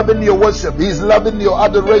 He's loving your worship. He's loving your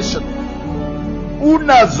adoration.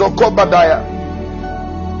 Una zoko badaya.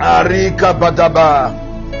 Arika badaba.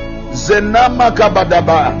 Zenama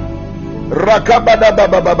kabadaba. Rakabada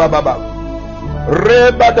baba baba baba.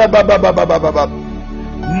 Rebada baba baba baba.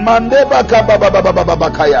 Mandeba kababa baba baba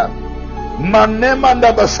kaya.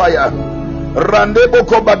 Manemanda basaya. Randebo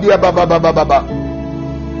kobadia baba baba baba.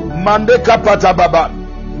 Mande kapata baba.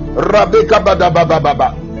 Rabeka bada baba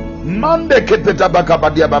baba. Mande kepeta baka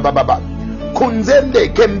badia baba baba.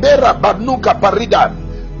 Kunzende kembera banuka parida.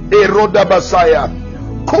 Eroda basaya.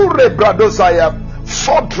 Kure bradosaya.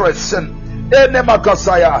 Fortress and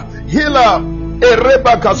enemakasaya. Healer.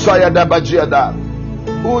 Ereba kasaya da bajiada.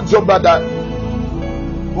 Ujobada.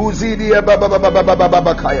 Uzidia baba baba baba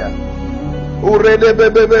baba kaya. Urede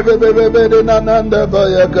bebe bebe bebe bebe nananda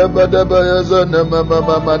baya kabada baya zana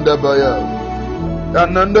mama manda baya.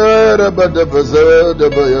 Ananda rabada bazada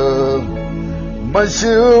baya. My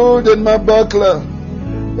shield and my buckler.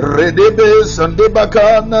 Redebe sande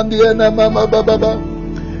baka nandiana mama baba.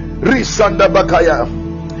 Risanda bakaya.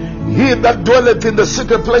 He that dwelleth in the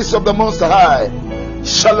secret place of the Most High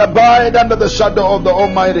shall abide under the shadow of the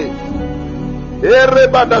Almighty.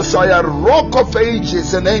 Erebadasaya, Rock of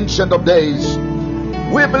Ages and Ancient of Days.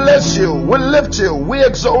 We bless you, we lift you, we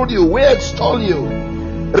exalt you, we extol you.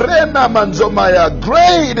 Rena Manzomaya,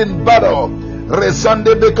 great in battle.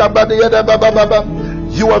 Resande Bekabadiada Baba Baba.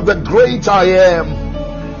 You are the great I am.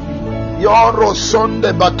 Yoro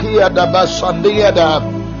Sonde Bakia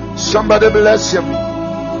Dabashandiada. Somebody bless him.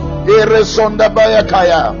 Eresonda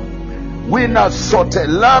Bayakaya. Wina Sote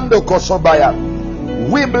Lando Kosobaya.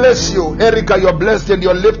 We bless you, Erica. You're blessed and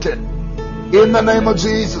you're lifted. In the name of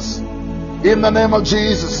Jesus. In the name of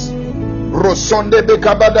Jesus. Rosonde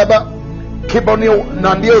Bekabadaba. Keep on you,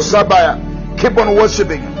 Nandio Sabaya. Keep on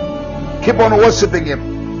worshiping him. Keep on worshiping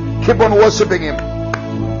him. Keep on worshiping him.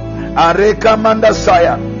 Areka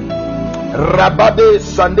Mandasaya. Rabade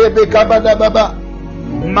Sande Bekabadababa.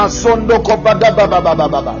 Masondo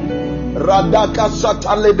Kobadababa. Radaka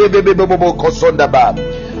Satale Bebe Kosondaba.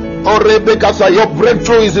 Oh, Rebecca, your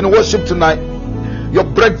breakthrough is in worship tonight. Your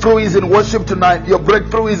breakthrough is in worship tonight. Your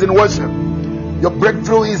breakthrough is in worship. Your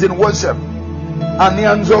breakthrough is in worship.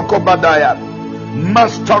 Anyanzo Kobadaya,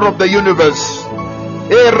 Master of the universe.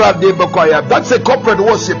 Era de Bokoya. That's a corporate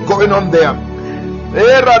worship going on there.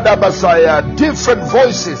 Era da Basaya. Different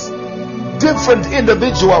voices, different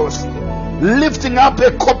individuals lifting up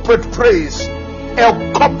a corporate praise,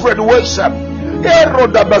 a corporate worship. Era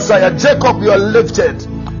da Basaya. Jacob, you are lifted.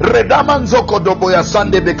 Redamanzoko doboya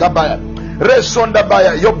Sunday bekabaya.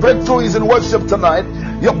 Resondabaya. Your breakthrough is in worship tonight.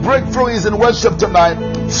 Your breakthrough is in worship tonight.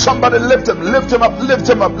 Somebody lift him up, lift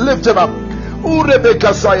him up, lift him up.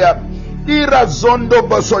 Urebekasaya. Irazondo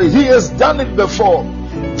basoy. He has done it before.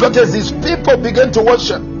 But as his people began to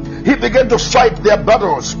worship, he began to fight their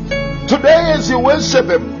battles. Today as you worship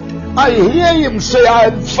him, I hear him say, I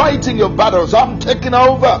am fighting your battles. I'm taking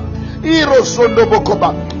over. Irosondo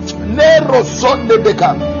bokoba. Nero sonde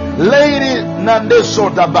beka. Lady Nande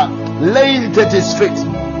Sotaba. Lay it at his feet.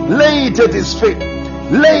 Lay it at his feet.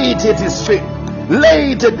 Lay it at his feet.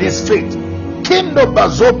 Lay it at his feet. Kindo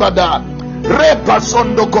bazobada. Repa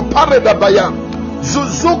sondo kopare da baya.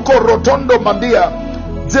 Zuzuko rotondo mandia.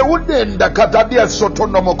 Zeudenda katadia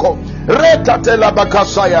sotonomoko. Retatela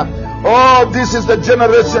bakasaya. Oh, this is the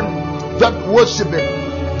generation that worship him.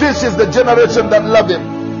 This is the generation that love him.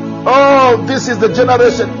 Oh, this is the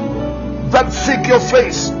generation that seek your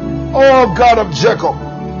face. Oh, God of Jacob.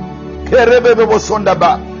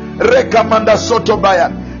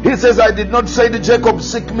 He says, I did not say to Jacob,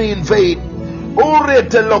 seek me in vain.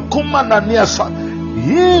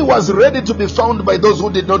 He was ready to be found by those who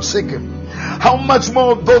did not seek him. How much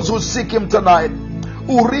more those who seek him tonight?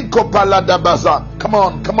 Uriko paladabaza. Come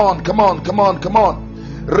on, come on, come on, come on, come on.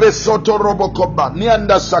 Resoto robokoba.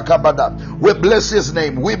 Nianda sakabada. We bless his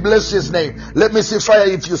name. We bless his name. Let me see fire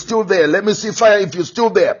if you're still there. Let me see fire if you're still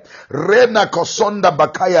there. Rena kosonda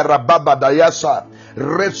bakaya rababa dayasa.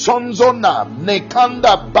 Resonzona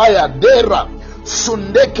nekanda baya dera.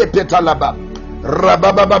 Sundeke petalaba.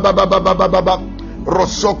 Rababababababababa.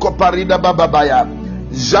 Rosoko parida bababaya.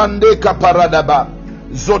 Jande kaparadaba.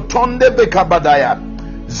 Zotonde bekabadaya.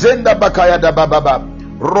 Zenda bakaya da bababa.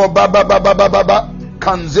 Robabababababa.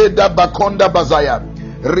 Kanzeda bakonda bazaya.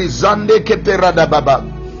 Rizande keperada baba.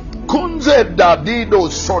 Kunzeda dido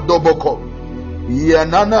sodoboko.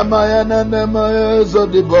 Yanana maya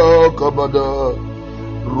zodiboko bada.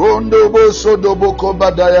 Rondo bo sodoboko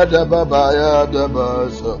badaya da babaya da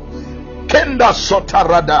basa. Kenda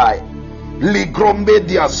sotaradai. Likrombe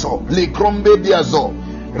diaso. Likrombe diazo.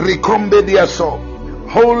 Rikrombe diaso.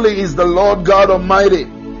 Holy is the Lord God Almighty,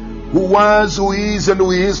 who was, who is, and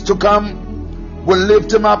who is to come. We'll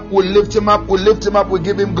lift him up, we'll lift him up, we'll lift him up, we'll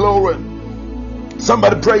give him glory.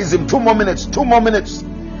 Somebody praise him. 2 more minutes, 2 more minutes.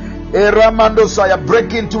 Eramandosaya,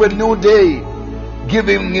 break into a new day,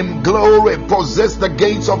 giving him glory. Possess the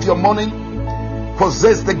gates of your morning.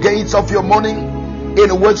 Possess the gates of your morning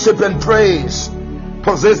in worship and praise.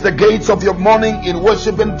 Possess the gates of your morning in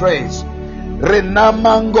worship and praise.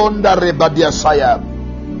 Renamangonda rebadiasaya.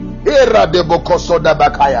 Era de bokosoda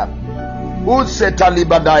bakaya.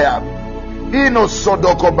 Usetalibadaya. Ino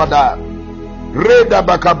sodoko bada. Reda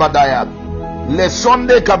bakabadaya.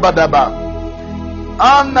 Lesonde kabadaba.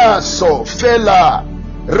 Ana so fela.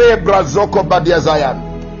 Rebrazoko badiazaya.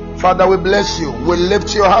 Father, we bless you. We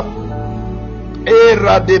lift you up.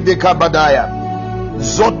 Era de bekabadaya.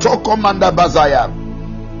 Zotoko manda bazaya.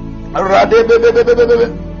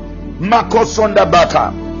 Radebebebebebe. Makosonda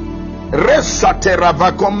baka. Resate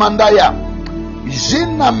ravakomandaya.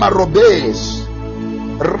 Jina marobes.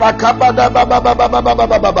 Rakabada baba baba baba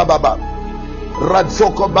baba baba.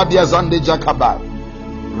 Radzoko badiazande jakaba.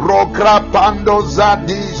 Rokra pando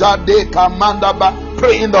zadi jade kamanda ba.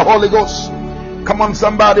 Pray in the Holy Ghost. Come on,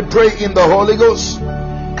 somebody, pray in the Holy Ghost.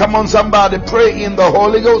 Come on, somebody, pray in the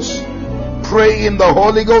Holy Ghost. Pray in the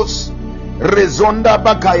Holy Ghost. Rezonda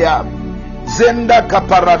bakaya. Zenda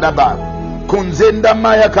kaparadaba. Kunzenda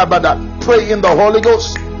maya kabada. Pray in the Holy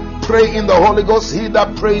Ghost. Pray in the Holy Ghost. He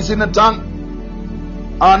that prays in a tongue.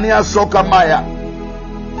 Ania sokamaya.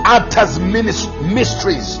 Utters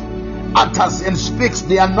mysteries. Utters and speaks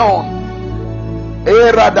the unknown.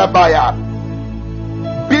 Eradabaya.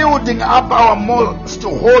 Building up our most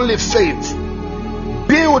holy faith.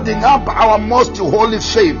 Building up our most holy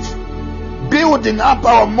faith. Building up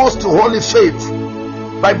our most holy faith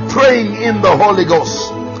by praying in the Holy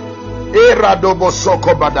Ghost. Era dobo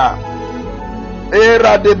soko bada.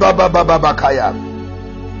 Era de baba baba bakaya.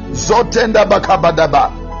 Zotenda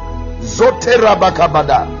bakabadaba. Zotera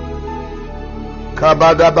bakabada.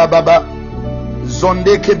 Kabada baba.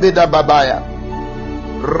 Zonde kebeda babaya.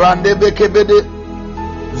 Rande bekebede.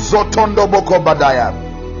 Zotondo boko badaya.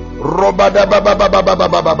 Robada baba baba baba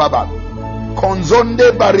baba baba.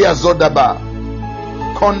 Konzonde baria zodaba.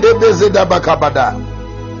 Konde bezeda bakabada.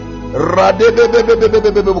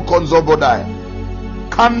 Radebebebebebebebe konzobodaya.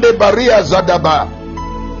 Kande baria zadaba.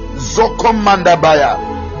 Zokomandabaya.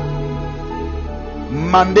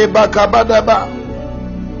 Mandeba kabadaba.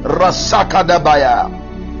 Rasakadabaya.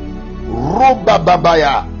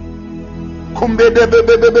 Rubababaya.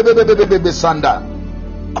 Kumbedebebebebebebebe sanda.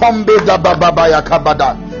 Kumbedababaya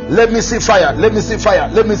kabada. Let me see fire. Let me see fire.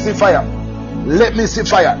 Let me see fire. Let me see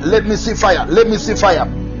fire. Let me see fire. Let me see fire.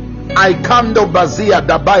 I kando bazia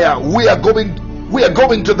dabaya. We are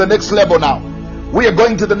going to the next level now. We are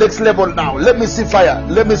going to the next level now. Let me see fire.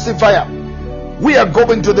 Let me see fire. We are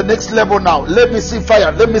going to the next level now. Let me see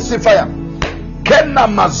fire. Let me see fire. Kena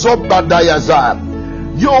mazoba dayaza.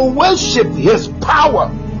 Your worship has power.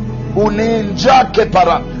 Uninja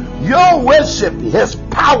kepara. Your worship has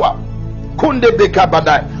power. Kunde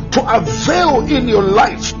bekabadai. To avail in your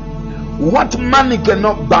life what money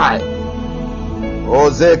cannot buy.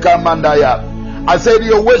 Ozeka mandaya. I said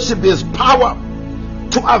your worship is power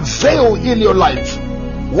to avail in your life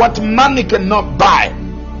what money cannot buy.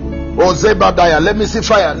 Oh, Zebadiah, let me see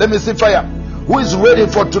fire. Let me see fire. Who is ready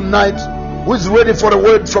for tonight? Who is ready for a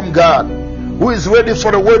word from God? Who is ready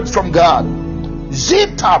for a word from God?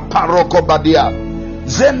 Zita paroko badia.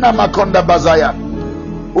 Zena makonda bazaya.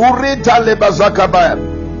 Urita lebazakabaya.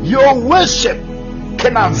 Your worship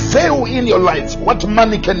can avail in your life what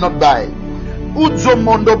money cannot buy. Uzo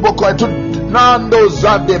mondo boko etu nando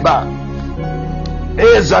zadeba.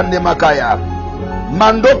 Ezande makaya.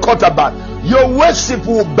 Mando kotaba. Your worship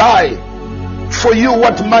will buy for you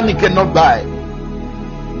what money cannot buy.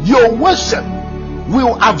 Your worship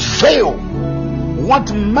will avail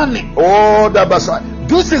what money. Oh,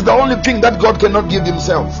 this is the only thing that God cannot give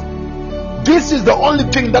himself. This is the only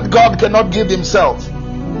thing that God cannot give himself.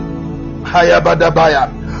 Hayabadabaya.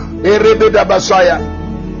 Erebedabasaya.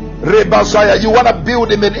 Rebasaya. You want to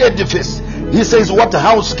build him an edifice. He says, what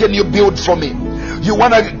house can you build for me? You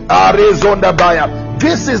want to rezondabaya.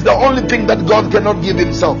 This is the only thing that God cannot give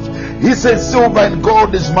himself. He says, silver and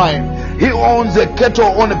gold is mine. He owns a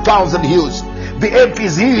cattle on 1,000 hills. The earth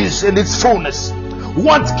is his in its fullness.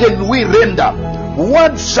 What can we render?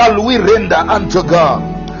 What shall we render unto God?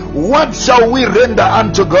 What shall we render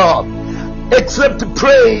unto God? Except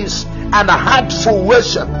praise and a heartful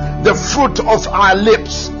worship, the fruit of our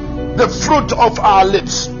lips. The fruit of our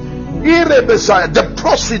lips. The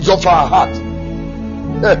proceeds of our heart.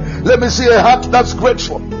 Let me see a heart that's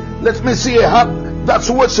grateful. Let me see a heart that's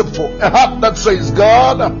worshipful. A heart that says,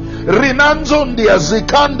 God, Rinanzondia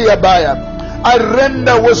Zikandia Baya, I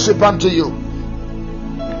render worship unto you.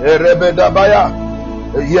 Erebedabaya,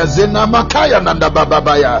 Yazena Makaya Nanda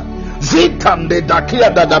Bababaya, Zitande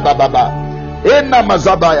Dakia Dada Bababa, Ena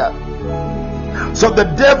Mazabaya. So the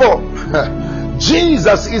devil,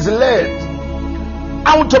 Jesus is led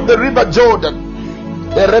out of the river Jordan.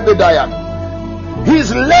 Erebedaya. He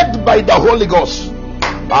is led by the Holy Ghost.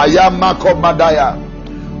 Ayamako Madaya.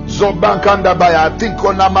 Zobankandabaya.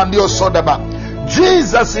 Tinkonamandio Sodaba.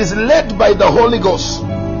 Jesus is led by the Holy Ghost.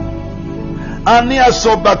 Ania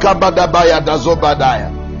Sobakabadabaya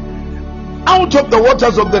Dazobadaya. Out of the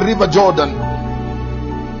waters of the river Jordan.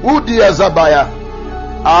 Udia Zabaya.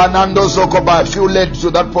 Anando Zokoba. Feel led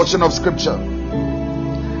to that portion of scripture.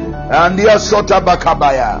 Andia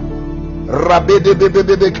Sotabakabaya. Rabede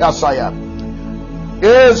Bebe Kasaya.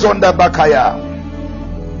 Ezonda Bakaya.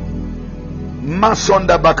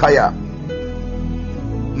 Masonda Bakaya.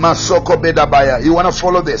 Masoko Bedabaya. You want to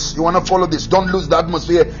follow this? You want to follow this? Don't lose the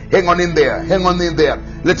atmosphere. Hang on in there. Hang on in there.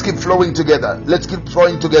 Let's keep flowing together. Let's keep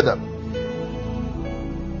flowing together.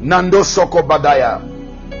 Nando Soko Badaya.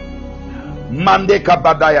 Mandeka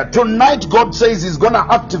Badaya. Tonight God says he's going to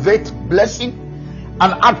activate blessing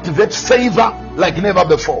and activate favor like never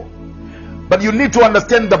before. But you need to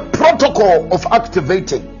understand the protocol of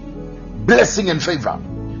activating blessing and favor.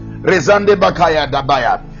 Rezande Bakaya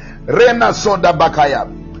Dabaya. Rena Soda Bakaya.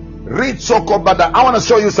 Ritsoko Bada. I want to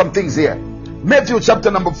show you some things here. Matthew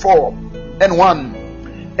chapter number 4:1.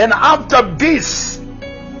 And after this,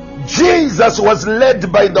 Jesus was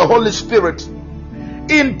led by the Holy Spirit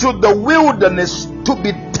into the wilderness to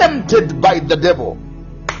be tempted by the devil.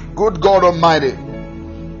 Good God Almighty.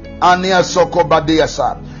 Ania Soko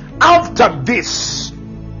Badiasa. After this,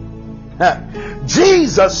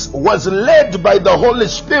 Jesus was led by the Holy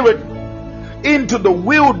Spirit into the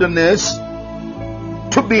wilderness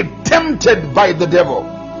to be tempted by the devil.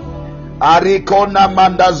 Arikona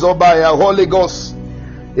Manda Zobaya, Holy Ghost,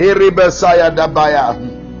 Iribesaya Dabaya.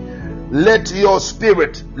 Let your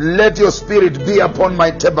spirit be upon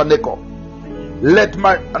my tabernacle. Let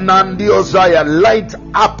my Nandiozaya light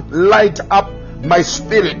up my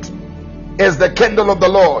spirit as the candle of the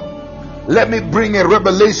Lord. Let me bring a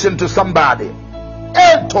revelation to somebody.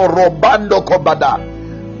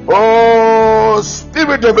 Oh,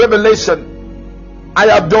 spirit of revelation, I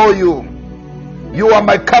adore you. You are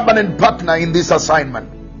my covenant partner in this assignment.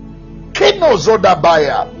 Kino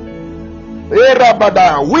Zodabaya.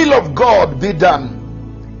 Will of God be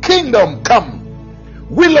done. Kingdom come.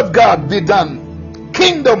 Will of God be done.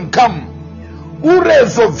 Kingdom come.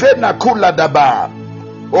 Urezovena kula daba.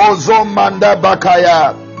 Ozomanda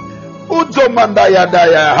bakaya. Uzomanda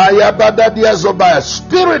yadaya. Hayabada diazobaya.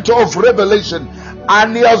 Spirit of revelation.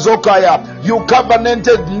 Aniazokaya. You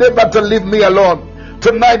covenanted never to leave me alone.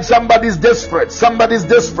 Tonight somebody's desperate. Somebody's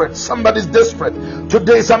desperate. Somebody's desperate.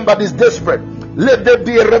 Today somebody's desperate. Let there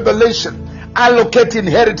be a revelation. Allocate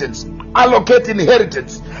inheritance. Allocate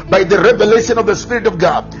inheritance by the revelation of the Spirit of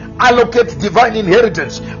God. Allocate divine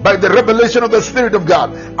inheritance by the revelation of the Spirit of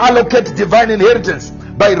God. Allocate divine inheritance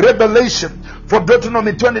by revelation. For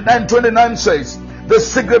Deuteronomy 29:29 says, the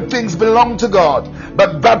secret things belong to God,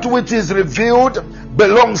 but that which is revealed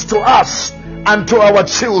belongs to us. and to our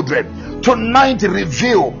children. Tonight,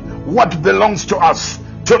 reveal what belongs to us.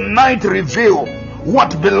 Tonight, reveal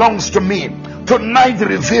what belongs to me. Tonight,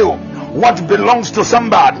 reveal what belongs to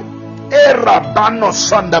somebody.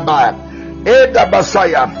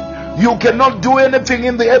 You cannot do anything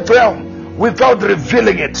in the earth realm without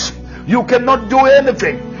revealing it. You cannot do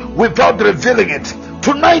anything without revealing it.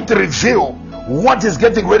 Tonight, reveal what is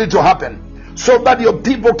getting ready to happen, so that your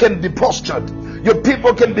people can be postured, your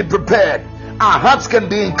people can be prepared, our hearts can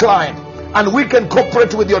be inclined, and we can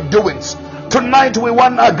cooperate with your doings. Tonight, we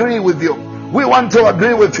want to agree with you. We want to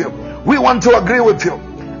agree with you. We want to agree with you.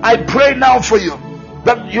 I pray now for you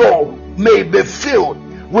that you may be filled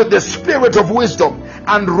with the spirit of wisdom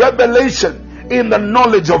and revelation in the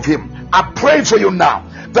knowledge of Him. I pray for you now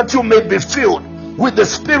that you may be filled with the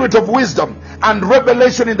spirit of wisdom and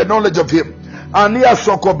revelation in the knowledge of Him.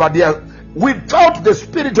 Without the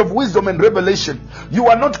spirit of wisdom and revelation, you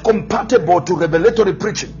are not compatible to revelatory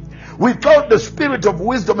preaching. Without the spirit of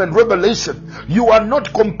wisdom and revelation, you are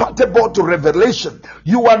not compatible to revelation.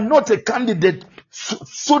 You are not a candidate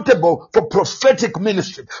suitable for prophetic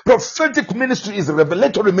ministry. Prophetic ministry is a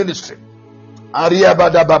revelatory ministry.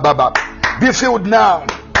 Be filled now.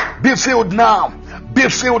 Be filled now. Be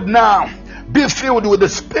filled now. Be filled with the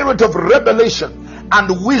spirit of revelation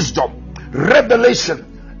and wisdom. Revelation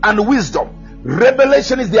and wisdom.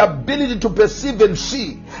 Revelation is the ability to perceive and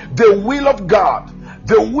see the will of God,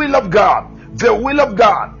 the will of God, the will of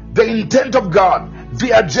God, the intent of God,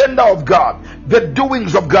 the agenda of God, the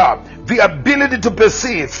doings of God, the ability to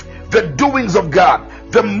perceive the doings of God,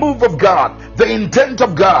 the move of God, the intent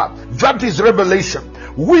of God. That is revelation.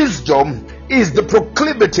 Wisdom is the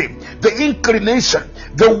proclivity, the inclination,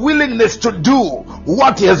 the willingness to do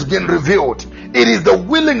what has been revealed. It is the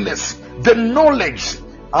willingness, the knowledge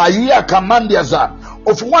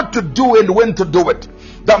of what to do and when to do it.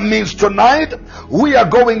 That means tonight we are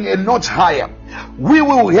going a notch higher. We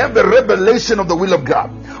will have a revelation of the will of God.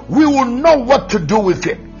 We will know what to do with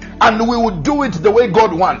it, and we will do it the way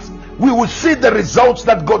God wants. We will see the results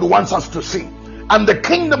that God wants us to see, and the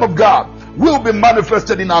kingdom of God will be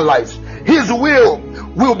manifested in our lives. His will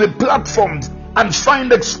be platformed and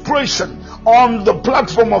find expression on the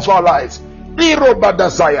platform of our lives.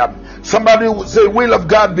 Somebody will say, will of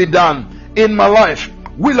God be done in my life.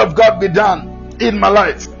 Will of God be done in my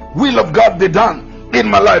life. Will of God be done in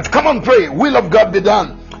my life. Come on, pray. Will of God be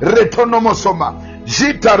done. Retonomosoma.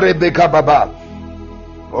 Jita Rebecca Baba.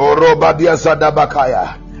 Orobadia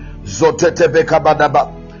Sadabakaya. Zotete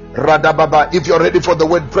Badaba. Radababa. If you're ready for the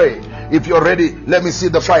word, pray. If you're ready, let me see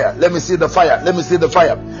the fire. Let me see the fire. Let me see the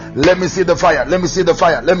fire. Let me see the fire. Let me see the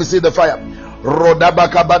fire. Let me see the fire.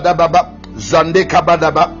 Rodabaka Badababa. Zande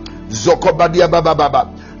Kabadaba. Zokobadia Baba Baba.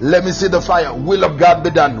 Let me see the fire. Will of God be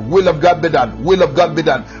done. Will of God be done. Will of God be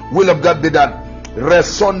done. Will of God be done.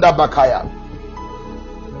 Resonda Bakaya.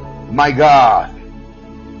 My God.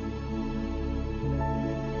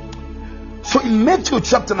 So in Matthew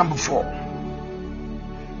chapter number 4,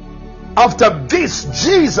 after this,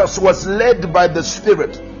 Jesus was led by the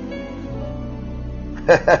Spirit.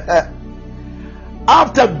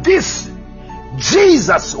 After this,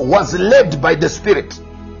 Jesus was led by the Spirit.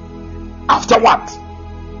 After what?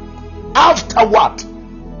 After what?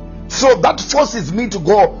 So that forces me to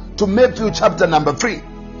go to Matthew chapter number 3,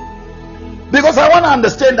 because I want to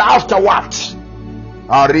understand after what.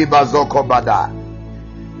 Arriba Zokobada.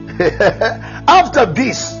 After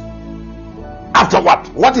this, after what?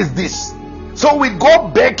 What is this? So we go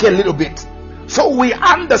back a little bit, so we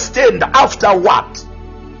understand after what.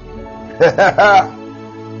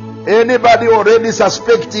 Anybody already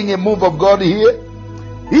suspecting a move of God here?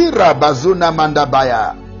 Hira Bazuna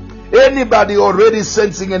Mandabaya. Anybody already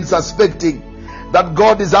sensing and suspecting that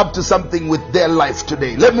God is up to something with their life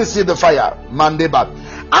today? Let me see the fire. Mandeba.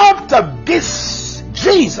 After this,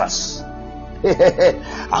 Jesus.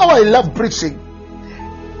 How I love preaching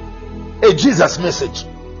a Jesus message.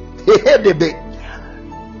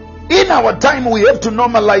 In our time, we have to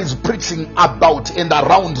normalize preaching about and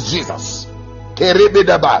around Jesus.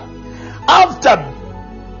 After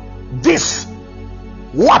this,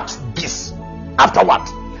 what this? After what?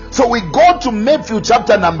 So we go to Matthew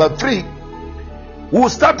chapter number 3. We'll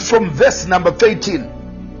start from verse number 13.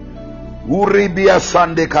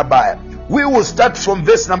 We will start from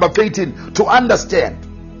verse number 13 to understand.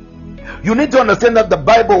 You need to understand that the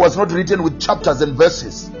Bible was not written with chapters and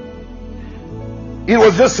verses. It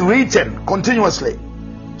was just written continuously.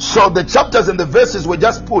 So the chapters and the verses were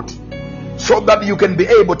just put so that you can be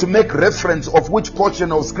able to make reference of which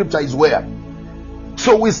portion of scripture is where.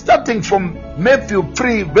 So we're starting from Matthew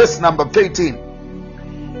 3 verse number 13.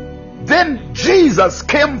 Then Jesus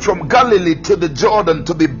came from Galilee to the Jordan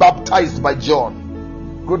to be baptized by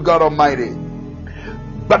John. Good God Almighty.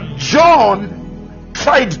 But John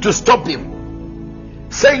tried to stop him,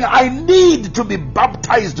 saying, I need to be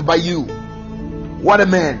baptized by you. What a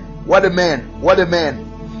man. What a man. What a man.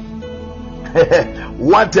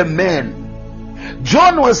 What a man.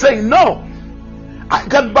 John was saying, no, I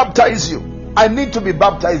can't baptize you. I need to be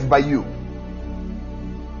baptized by you.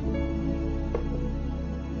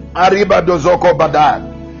 Arriba dozoko badai.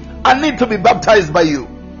 I need to be baptized by you.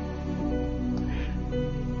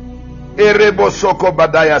 Erebo soko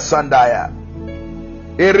badaya sandaya.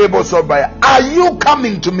 Erebo sobaya. Are you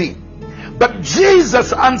coming to me? But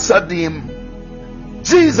Jesus answered him.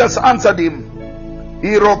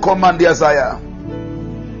 Iro komandiazaya.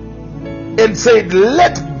 And said,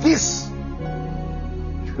 let it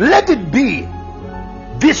be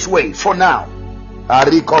this way for now.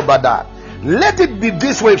 Ariko badai. Let it be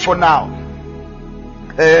this way for now.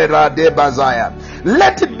 Let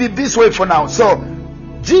it be this way for now. So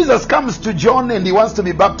Jesus comes to John and he wants to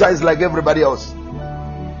be baptized like everybody else.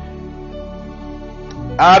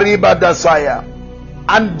 Aribadasaya.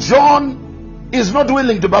 And John is not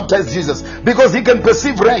willing to baptize Jesus because he can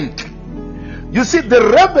perceive rank. You see, the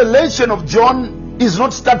revelation of John is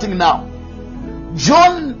not starting now.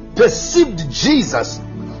 John perceived Jesus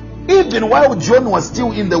even while John was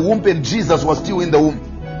still in the womb and Jesus was still in the womb.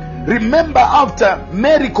 Remember, after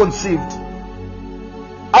Mary conceived,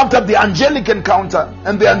 after the angelic encounter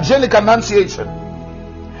and the angelic annunciation,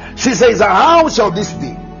 she says, how shall this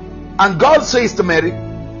be? And God says to Mary,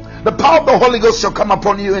 the power of the Holy Ghost shall come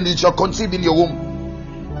upon you and it shall conceive in your womb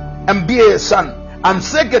and be a son. And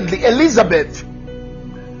secondly, Elizabeth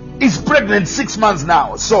is pregnant 6 months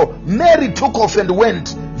now. So Mary took off and went,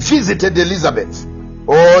 visited Elizabeth.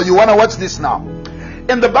 Oh, you want to watch this now?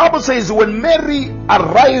 And the Bible says when Mary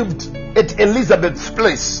arrived at Elizabeth's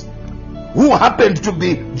place, who happened to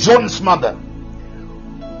be John's mother.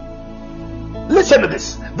 Listen to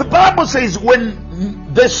this. The Bible says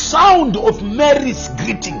when the sound of Mary's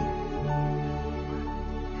greeting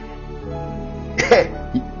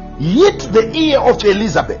hit the ear of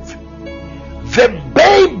Elizabeth, the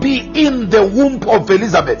baby in the womb of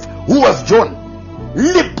Elizabeth, who was John,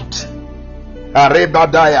 leaped.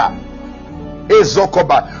 Arebadaya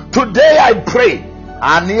Ezokoba. Today I pray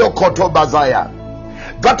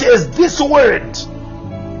that as this word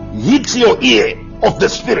hits your ear of the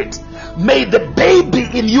spirit, may the baby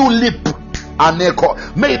in you leap.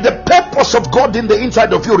 May the purpose of God in the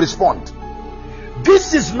inside of you respond.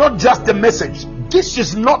 This is not just a message. This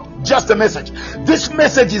is not just a message. This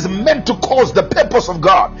message is meant to cause the purpose of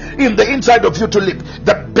God in the inside of you to leap.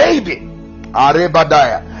 The baby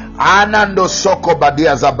Arebadaya Anando Soko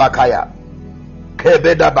Badia Zabakaya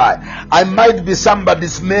Kebedabai. I might be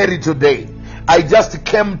somebody's Mary today. I just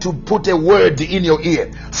came to put a word in your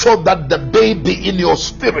ear so that the baby in your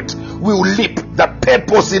spirit will leap. The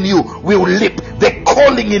purpose in you will leap. The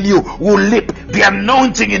calling in you will leap. The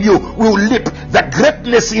anointing in you will leap. The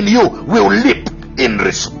greatness in you will leap in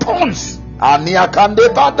response.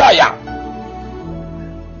 Aniakande Badaya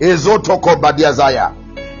Ezotoko Badiazaya.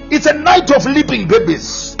 It's a night of leaping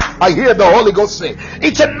babies. I hear the Holy Ghost say,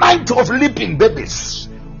 it's a night of leaping babies.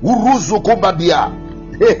 Uruzukubadia.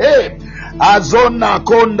 Hey. Azona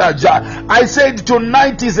Kondaja. I said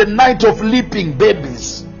tonight is a night of leaping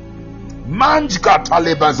babies. Manjka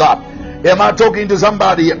Talebaza. Am I talking to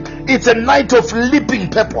somebody? It's a night of leaping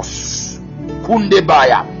purpose.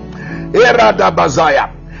 Kundebaya.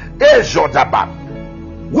 Eradabazaya. Ejodaba.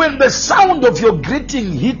 When the sound of your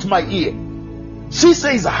greeting hit my ear, she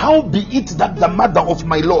says, how be it that the mother of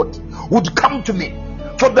my Lord would come to me?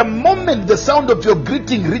 For the moment the sound of your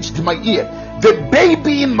greeting reached my ear, the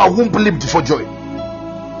baby in my womb leaped for joy.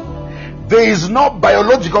 There is no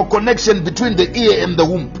biological connection between the ear and the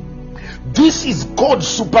womb. This is God's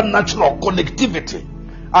supernatural connectivity.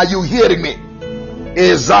 Are you hearing me?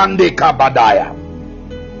 Ezande Kabadaya.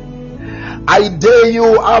 I dare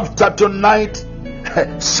you, after tonight,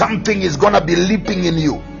 something is gonna be leaping in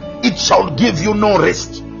you. It shall give you no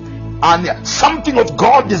rest. And something of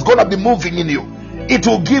God is gonna be moving in you. It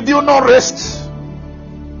will give you no rest.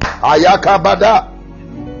 Ayakabada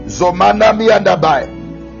Zomana Miandabai.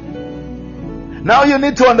 Now you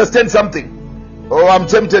need to understand something. Oh, I'm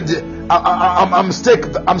tempted. I'm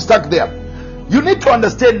stuck there. You need to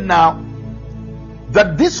understand now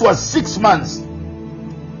that this was 6 months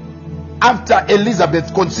after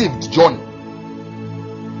Elizabeth conceived John.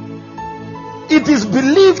 It is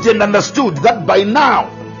believed and understood that by now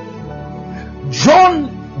John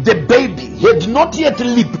the baby had not yet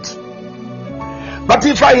leaped, But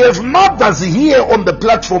if I have mothers here on the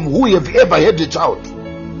platform who have ever had a child,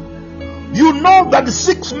 you know that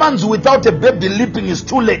 6 months without a baby leaping is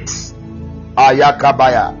too late.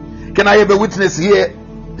 Ayakabaya. Can I have a witness here?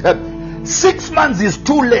 6 months is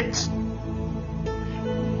too late.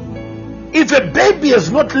 If a baby has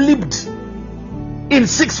not lived in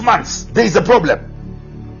 6 months, there is a problem.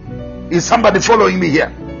 Is somebody following me here?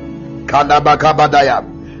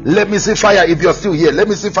 Kanabakabadaya. Let me see fire if you're still here. Let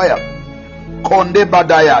me see fire. Konde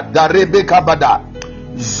badaya, darebe kabada,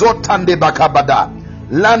 zotande bakabada,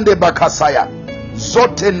 lande bakasaya,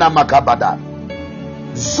 zote namakabada,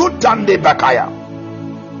 zutande bakaya,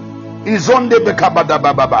 izonde bekabada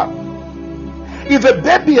bababa. If a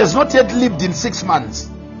baby has not yet lived in 6 months,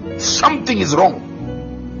 something is wrong.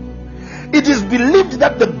 It is believed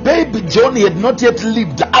that the baby John had not yet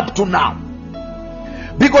lived up to now.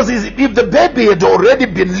 Because if the baby had already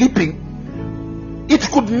been leaping, it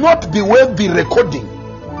could not be worthy recording.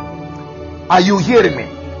 Are you hearing me?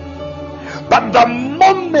 But the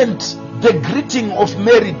moment the greeting of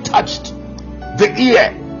Mary touched the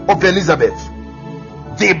ear of Elizabeth,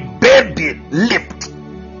 the baby leaped.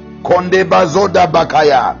 Konde bazoda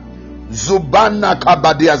bakaya, zubana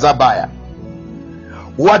kabadia zabaya.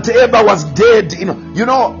 Whatever was dead,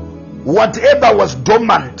 whatever was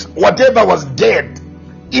dormant, whatever was dead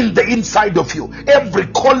in the inside of you, every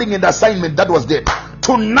calling and assignment that was dead,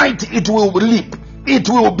 tonight it will leap, it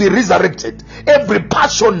will be resurrected. Every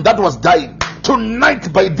passion that was dying,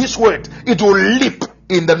 tonight by this word it will leap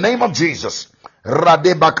in the name of Jesus.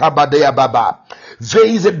 Radebakabadea baba. There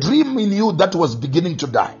is a dream in you that was beginning to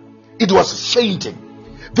die. It was fainting.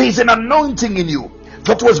 There is an anointing in you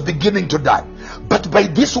that was beginning to die. But by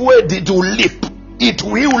this word it will leap. It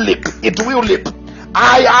will leap. It will leap.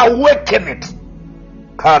 I awaken it.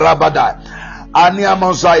 Karabada. Ania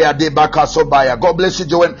Hosiah de Bakasobaya. God bless you,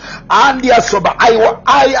 Joanne. Andia Soba.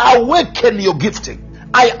 I awaken your gifting.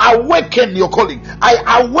 I awaken your calling.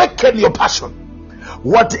 I awaken your passion.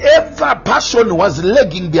 Whatever passion was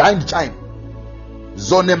lagging behind time,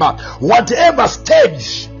 Zonema, whatever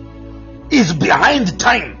stage is behind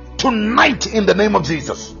time, tonight in the name of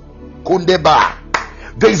Jesus, Kundeba,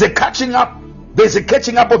 there is a catching up. There is a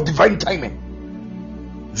catching up of divine timing.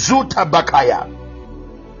 Zuta Bakaya.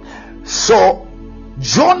 So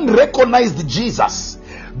John recognized Jesus.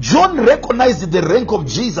 John recognized the rank of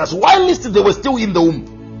Jesus while they were still in the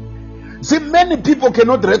womb. See, many people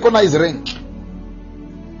cannot recognize rank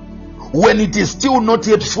when it is still not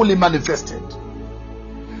yet fully manifested.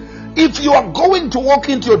 If you are going to walk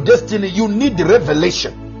into your destiny, you need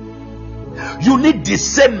revelation. You need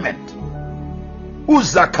discernment.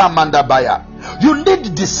 Uzakamandabaya. You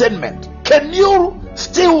need discernment. Can you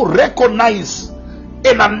still recognize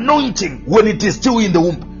an anointing when it is still in the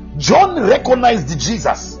womb? John recognized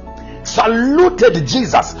Jesus, saluted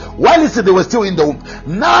Jesus while they were still in the womb.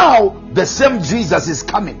 Now the same Jesus is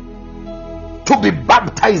coming to be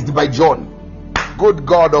baptized by John. Good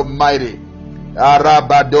God Almighty.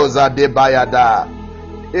 Arabadoza de Bayada.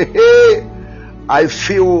 I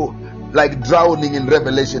feel like drowning in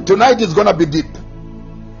revelation. Tonight is gonna be deep.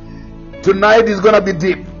 Tonight is gonna be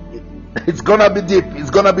deep. It's gonna be deep. It's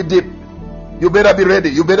gonna be deep. You better be ready.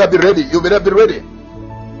 You better be ready. You better be ready.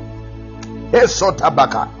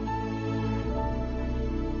 Esotabaka.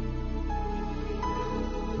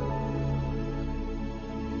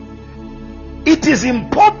 It is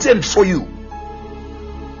important for you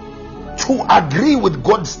to agree with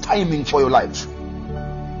God's timing for your life.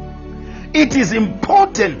 It is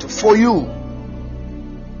important for you,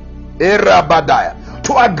 Erabadaya,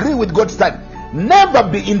 to agree with God's time. Never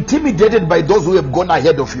be intimidated by those who have gone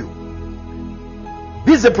ahead of you.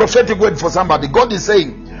 This is a prophetic word for somebody. God is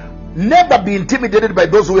saying, never be intimidated by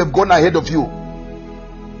those who have gone ahead of you.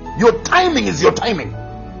 Your timing is your timing.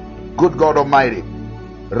 Good God Almighty.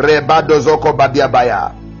 Rebadozoko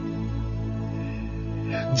badiabaya.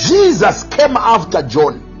 Jesus came after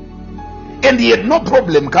John, and he had no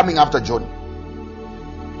problem coming after John.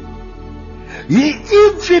 He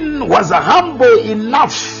even was humble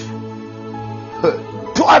enough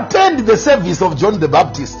to attend the service of John the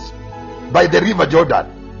Baptist by the river Jordan,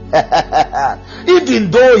 even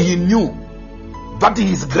though he knew that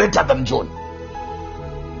he is greater than John.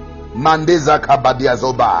 Mandeza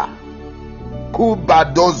kabadiazoba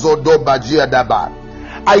kubadozo do bajia daba.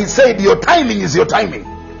 I said your timing is your timing.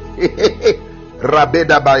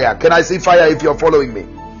 Rabeda baya. Can I see fire if you're following me?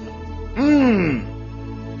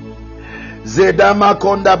 Zedama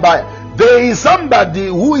konda baya. There is somebody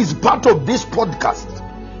who is part of this podcast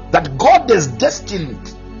that God has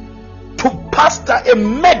destined to pastor a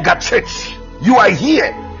mega church. You are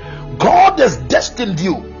here. God has destined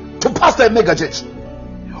you to pastor a mega church.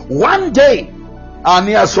 One day,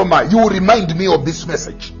 Ania Soma, you will remind me of this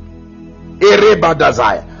message. Ereba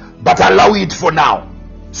Desire. But allow it for now.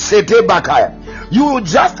 Sete Bakaya. You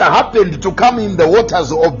just happened to come in the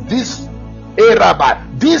waters of this Eraba.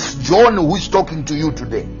 This John who is talking to you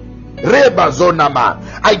today. Reba Zonama.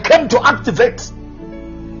 I came to activate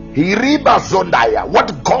Hiriba Zondaya,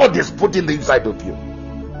 what God has put in the inside of you.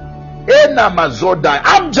 Enamazodai.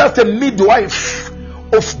 I'm just a midwife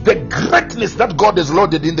of the greatness that God has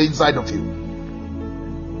loaded in the inside of you.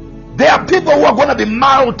 There are people who are going to be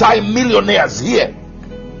multi-millionaires here.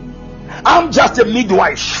 I'm just a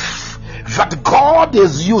midwife that God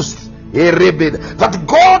has used, that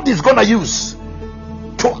God is going to use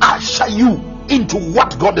to usher you into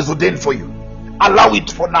what God has ordained for you. Allow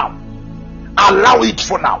it for now. Allow it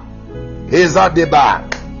for now. Ezadeba.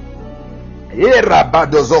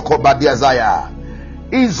 Erabadozoko badiazaya.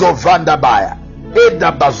 Izovandabaya.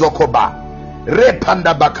 Edabazokoba.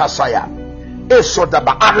 Repandabakasaya.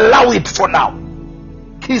 Esodaba. Allow it for now.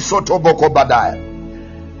 Kisotoboko badaya.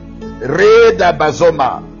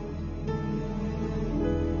 Redabazoma.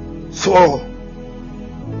 So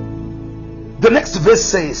the next verse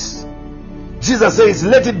says, Jesus says,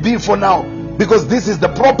 let it be for now, because this is the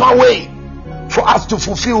proper way for us to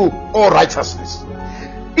fulfill all righteousness.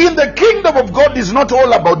 In the kingdom of God, is not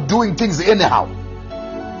all about doing things anyhow.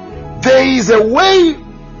 There is a way,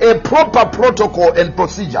 a proper protocol and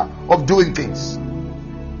procedure of doing things.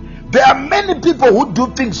 There are many people who do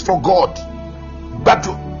things for God, but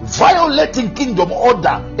violating kingdom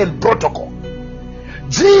order and protocol.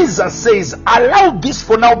 Jesus says, allow this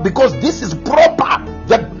for now, because this is proper.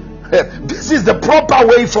 This is the proper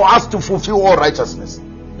way for us to fulfill all righteousness.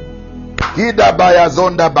 Hidabaya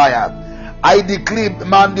Zondabaya. I decree,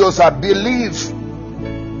 Mandiosa, believe.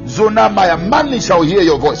 Zonamaya, many shall hear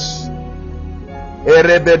your voice.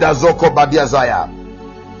 Erebeda Zoko Badiazaya.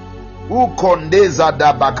 Ukondeza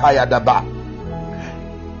Dabakaya Daba.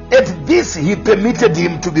 At this, he permitted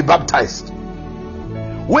him to be baptized.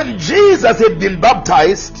 When Jesus had been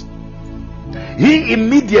baptized, he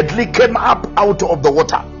immediately came up out of the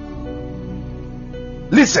water.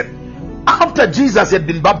 Listen, after Jesus had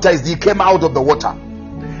been baptized, he came out of the water.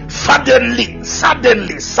 Suddenly.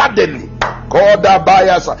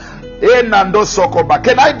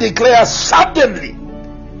 Can I declare suddenly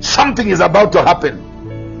something is about to happen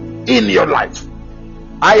in your life?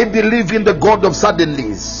 I believe in the God of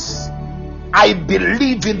suddenlies. I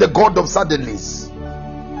believe in the God of suddenlies.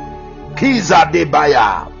 Kiza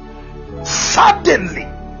debaya. Suddenly,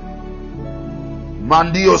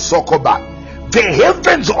 Mandio Sokoba, the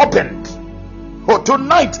heavens opened. Oh,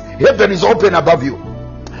 tonight, heaven is open above you.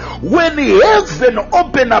 When heaven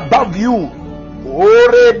open above you,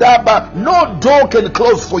 no door can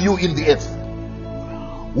close for you in the earth.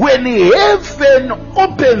 When heaven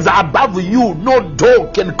opens above you, no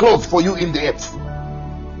door can close for you in the earth.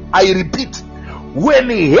 I repeat, when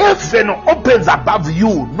heaven opens above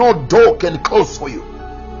you, no door can close for you.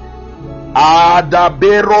 I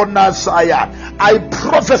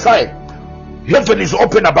prophesy, heaven is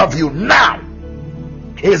open above you now.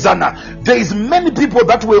 There is many people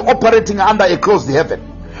that were operating under a closed heaven.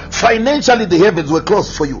 Financially, the heavens were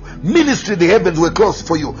closed for you. Ministry, the heavens were closed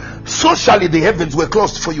for you. Socially, the heavens were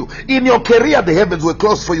closed for you. In your career, the heavens were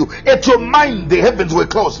closed for you. At your mind, the heavens were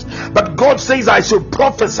closed. But God says, I shall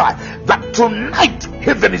prophesy that tonight,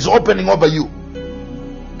 heaven is opening over you.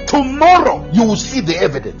 Tomorrow, you will see the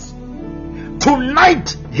evidence.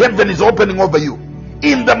 Tonight, heaven is opening over you.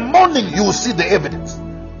 In the morning, you will see the evidence.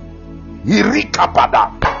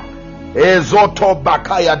 Irikapada Ezoto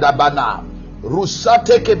Bakaya Dabana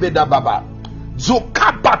Rusate Kebeda Baba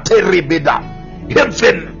Zukapate Rebeda.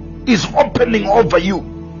 Heaven is opening over you.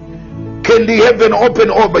 Can the heaven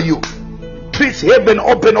open over you? Please, heaven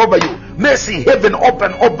open over you. Mercy, heaven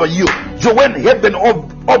open over you. Joanne, heaven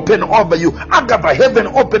open over you. Agava, heaven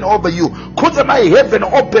open over you. Kuzamai, heaven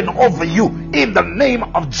open over you in the name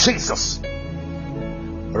of Jesus.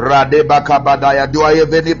 Radebaka Badaya. Do I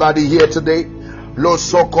have anybody here today?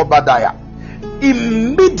 Losoko Badaya.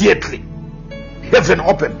 Immediately, heaven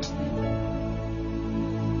opened.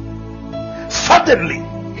 Suddenly,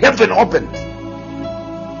 heaven opened.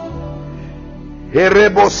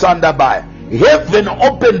 Herebo Sandabaya. Heaven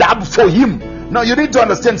opened up for him. Now you need to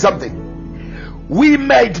understand something. We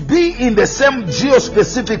might be in the same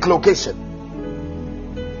geospecific location.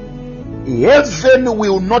 Heaven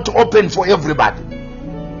will not open for everybody.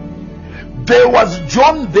 There was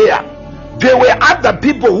John there. There were other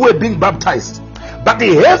people who were being baptized, but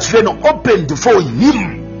the heaven opened for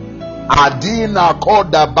him. Adina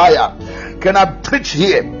Kodabaya. Can I preach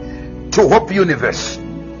here to Hope Universe?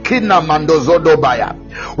 Kina Mandozodobaya.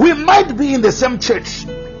 We might be in the same church.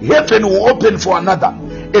 Heaven will open for another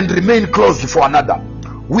and remain closed for another.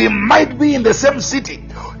 We might be in the same city.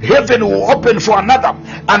 Heaven will open for another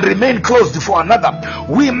and remain closed for another.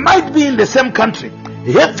 We might be in the same country.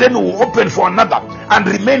 Heaven will open for another and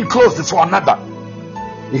remain closed for another.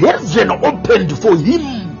 Heaven opened for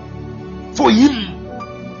him. For him.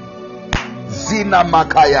 Zina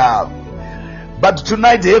Makaya. But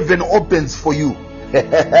tonight heaven opens for you.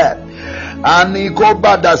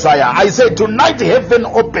 I say tonight heaven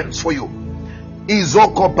opens for you.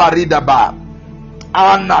 Izoko paridaba.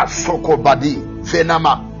 Ana sokobadi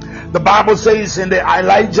fenama. The Bible says in the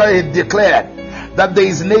Elijah had declared that there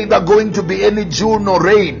is neither going to be any dew nor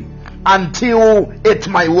rain until at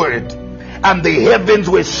my word. And the heavens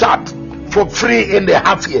were shut for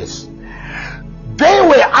 3.5 years. They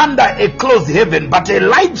were under a closed heaven, but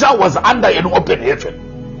Elijah was under an open heaven.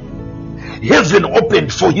 Heaven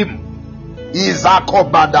opened for him.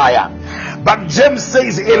 Izakobadaya. But James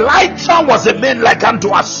says Elijah was a man like unto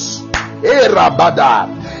us. Elijah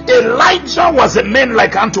was a man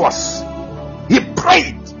like unto us. He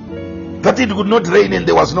prayed that it would not rain, and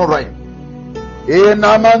there was no rain.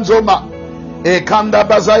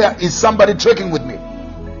 Is somebody tracking with me?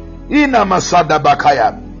 Let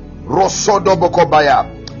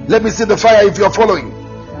me see the fire if you're following.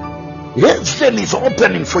 Heaven is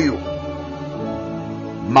opening for you.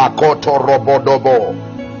 Makoto robodobo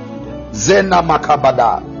Zena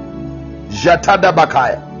makabada Jatada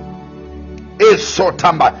bakaya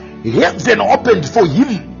Esotamba. Heaven opened for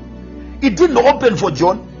him. It didn't open for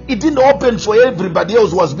John. It didn't open for everybody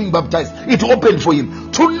else who was being baptized. It opened for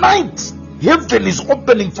him. Tonight, heaven is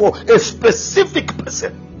opening for a specific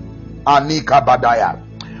person. Anika badaya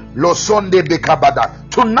Losonde bekabada.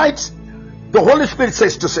 Tonight, the Holy Spirit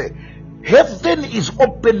says to say, heaven is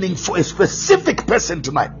opening for a specific person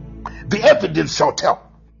tonight. The evidence shall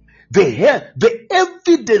tell. The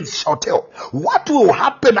evidence shall tell. What will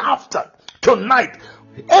happen after tonight?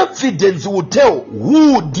 Evidence will tell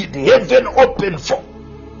who did heaven open for.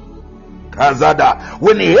 Kazada.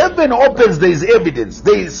 When heaven opens, there is evidence.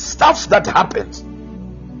 There is stuff that happens.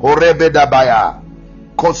 Orebedabaya.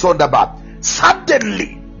 Kosodaba.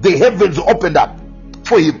 Suddenly, the heavens opened up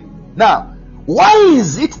for him. Now, why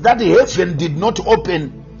is it that the heaven did not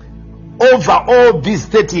open over all these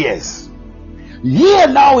 30 years? Here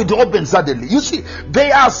now it opens suddenly. You see,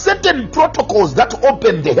 there are certain protocols that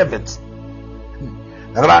open the heavens.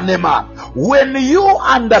 Ranema, when you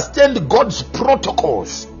understand God's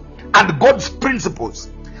protocols and God's principles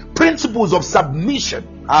of submission,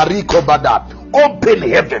 Arikobada, open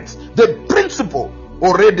heavens. The principle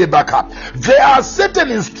already back up. There are certain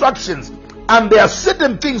instructions, and there are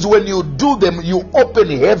certain things when you do them, you open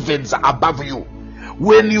heavens above you.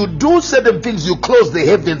 When you do certain things, you close the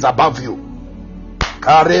heavens above you.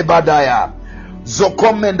 Karebadaya,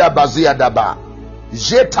 Zokomenda Baziadaba,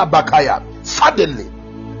 Jeta Bakaya. Suddenly,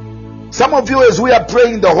 some of you, as we are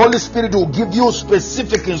praying, the Holy Spirit will give you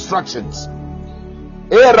specific instructions.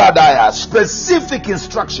 Eradaya, specific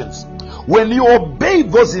instructions. When you obey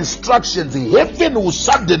those instructions, heaven will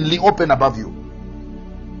suddenly open above you.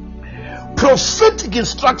 Prophetic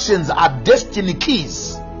instructions are destiny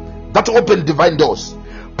keys that open divine doors.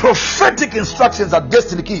 Prophetic instructions are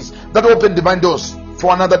destiny keys that open divine doors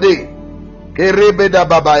for another day. Kerebeda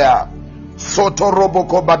babaya,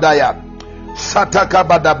 sotoroboko badaya, sataka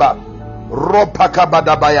badaba, ropaka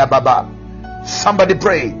badabaya baba. Somebody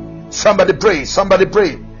pray, somebody pray, somebody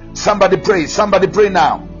pray, somebody pray, somebody pray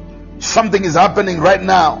now. Something is happening right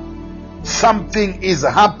now. Something is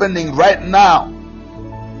happening right now.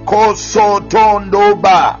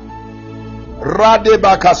 Kosotondoba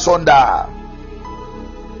Radebakasonda.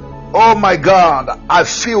 Oh my God, I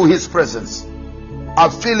feel his presence. I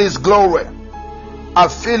feel his glory. I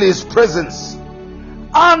feel his presence.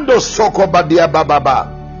 Ando sokobadia bababa.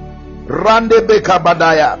 Randebeka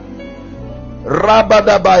badaya.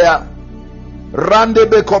 Rabadabaya.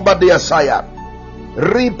 Randebeko badia saya.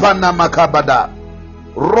 Ripana makabada.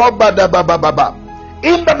 Robada bababa.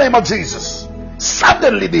 In the name of Jesus,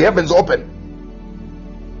 suddenly the heavens open.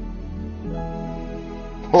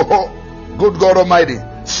 Oh, good God Almighty.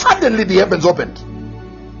 Suddenly the heavens opened.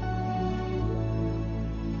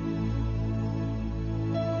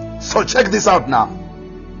 So check this out now.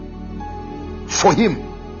 For him.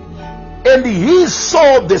 And he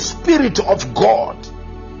saw the Spirit of God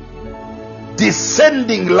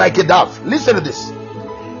descending like a dove. Listen to this.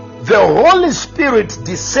 The Holy Spirit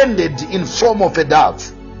descended in form of a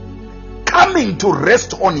dove, coming to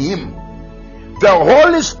rest on him. The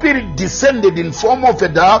Holy Spirit descended in form of a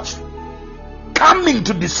dove, coming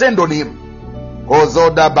to descend on him.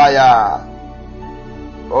 Ozodabaya.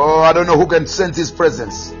 Oh, I don't know who can sense his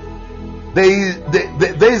presence. There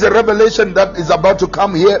is a revelation that is about to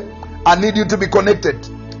come here. I need you to be connected.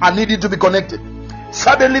 I need you to be connected.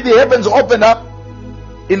 Suddenly the heavens opened up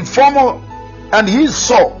in formal, and he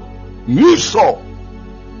saw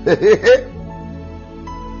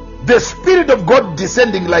the Spirit of God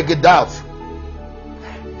descending like a dove,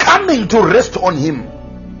 coming to rest on him.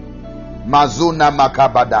 Mazuna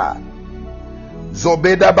Makabada,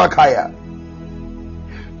 Zobeda Bakaya.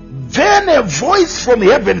 Then a voice from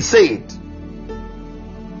heaven said,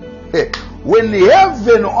 when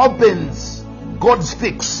heaven opens, God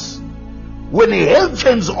speaks. When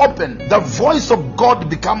heavens open, the voice of God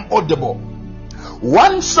become audible.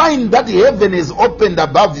 One sign that heaven is opened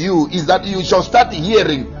above you is that you shall start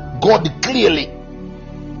hearing God clearly.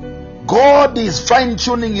 God is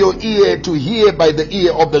fine-tuning your ear to hear by the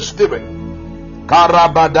ear of the Spirit.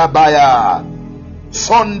 Karabadabaya,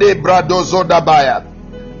 Sonde Bradozodabaya,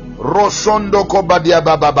 Rosondo Kobadia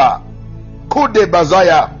Bababa, Kude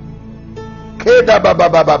Bazaya, Keda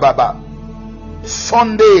Bababa,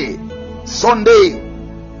 Sunday,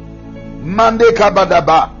 Mande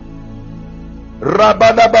Kabadaba,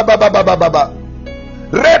 Rabada Bababa,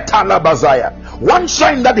 Retala Bazaya. One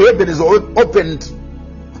sign that heaven is opened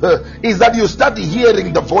is that you start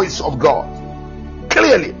hearing the voice of God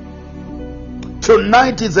clearly.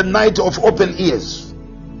 Tonight is a night of open ears.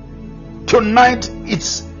 Tonight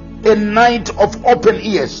it's a night of open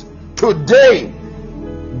ears. Today,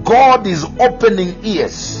 God is opening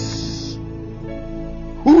ears.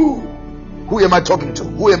 Who am I talking to?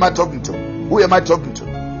 Who am I talking to? Who am I talking to?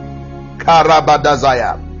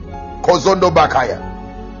 Karabadazaya, Kozondo Bakaya.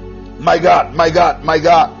 My God, my God, my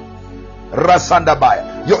God.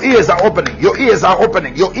 Rasandabaya. Your ears are opening. Your ears are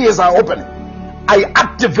opening. Your ears are opening. I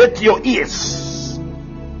activate your ears.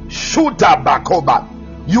 Shuta Bakoba.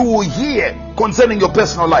 You will hear concerning your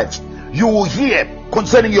personal life. You will hear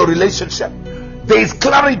concerning your relationship. There is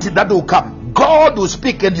clarity that will come. God will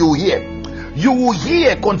speak and you will hear. You will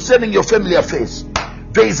hear concerning your family affairs.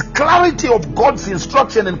 There is clarity of God's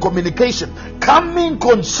instruction and communication coming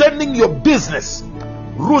concerning your business.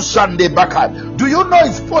 Rushande Bakar. Do you know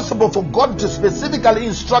it's possible for God to specifically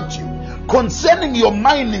instruct you concerning your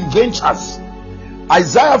mining ventures?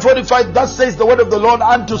 Isaiah 45, that says the word of the Lord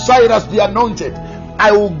unto Cyrus the anointed.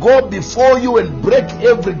 I will go before you and break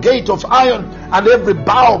every gate of iron and every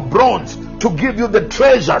bar of bronze to give you the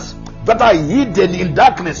treasures that are hidden in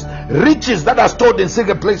darkness, riches that are stored in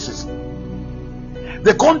secret places.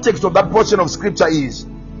 The context of that portion of scripture is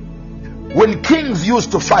when kings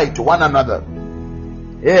used to fight one another.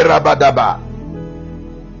 You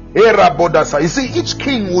see, each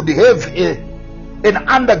king would have an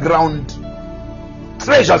underground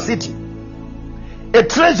treasure city. A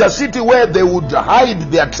treasure city where they would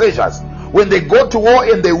hide their treasures. When they go to war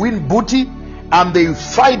and they win booty, and they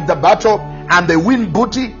fight the battle and they win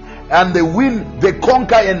booty, and they win, they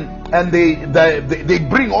conquer, and they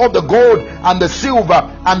bring all the gold and the silver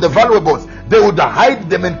and the valuables. They would hide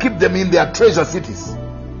them and keep them in their treasure cities.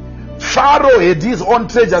 Pharaoh had his own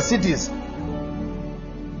treasure cities,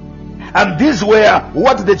 and these were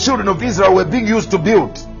what the children of Israel were being used to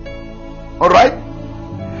build. All right,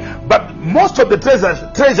 but most of the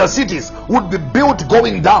treasure cities would be built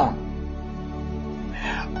going down.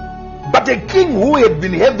 But a king who had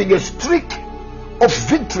been having a streak of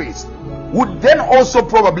victories would then also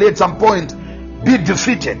probably at some point be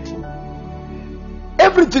defeated.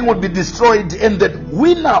 Everything would be destroyed, and the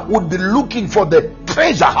winner would be looking for the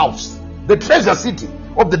treasure house, the treasure city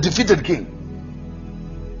of the defeated king.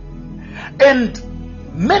 And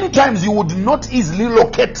many times you would not easily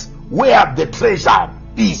locate where the treasure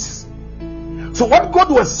is. So what God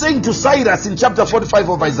was saying to Cyrus in chapter 45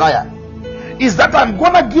 of Isaiah is that I'm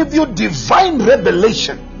gonna give you divine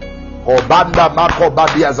revelation. I'm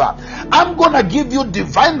gonna give you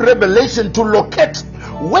divine revelation to locate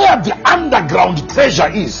where the underground treasure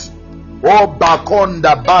is. Where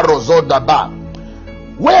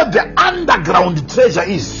the underground treasure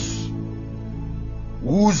is.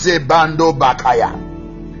 Uze bando bakaya.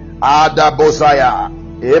 Ada bosaya.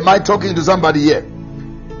 Am I talking to somebody here?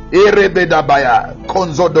 Erebedabaya.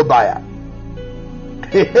 Konzodobaya.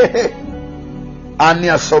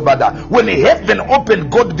 Anya sobada. When heaven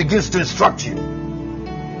opened, God begins to instruct you.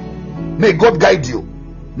 May God guide you.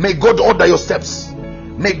 May God order your steps.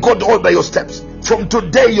 May God order your steps. From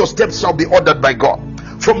today, your steps shall be ordered by God.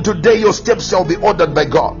 From today, your steps shall be ordered by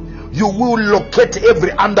God. You will locate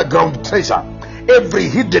every underground treasure, every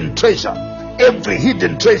hidden treasure, every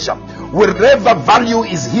hidden treasure, wherever value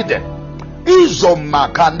is hidden.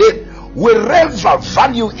 Izomakande, wherever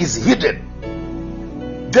value is hidden,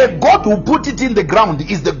 The God who put it in the ground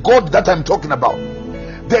is the God that I'm talking about.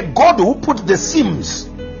 The God who put the seams,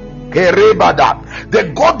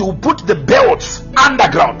 the God who put the belts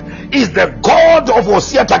underground is the God of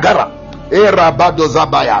Hosiah Tagara.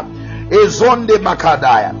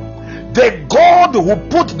 The God who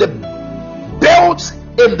put the belts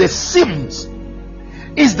and the seams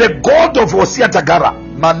is the God of Hosiah Tagara.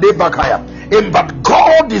 And but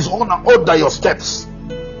God is gonna order your steps.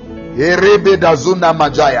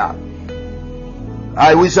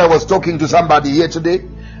 I wish I was talking to somebody here today.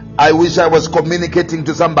 I wish I was communicating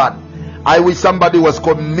to somebody. I wish somebody was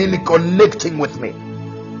connecting with me.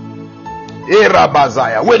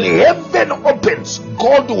 When heaven opens,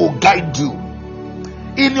 God will guide you.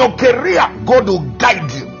 In your career, God will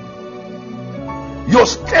guide you. Your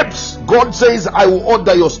steps, God says, I will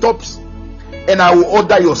order your stops and I will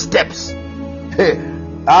order your steps.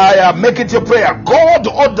 Make it your prayer. God,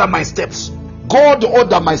 order my steps. God,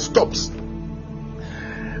 order my stops.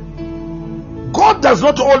 God does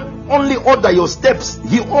not only order your steps,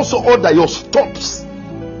 He also order your stops.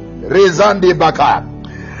 Rezande baka.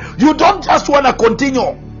 You don't just want to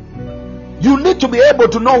continue. You need to be able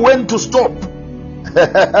to know when to stop.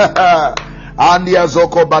 Andia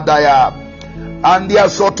zoko badaya. Andia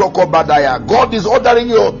sotoko badaya. God is ordering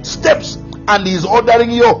your steps and He is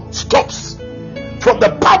ordering your stops. For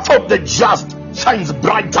the path of the just shines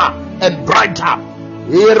brighter and brighter.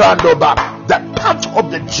 The path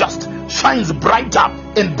of the just shines brighter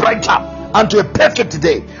and brighter unto a perfect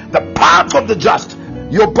day. The path of the just,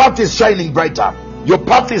 your path is shining brighter. Your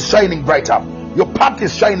path is shining brighter. Your path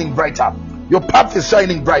is shining brighter. Your path is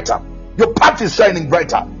shining brighter. Your path is shining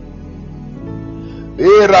brighter.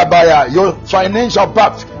 Your financial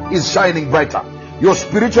path is shining brighter. Your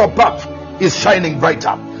spiritual path is shining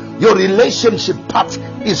brighter. Your relationship path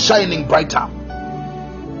is shining brighter.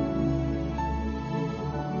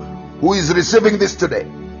 Who is receiving this today?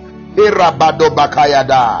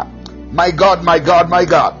 My God, my God, my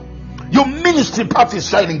God. Your ministry path is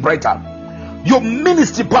shining brighter. Your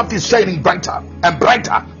ministry path is shining brighter and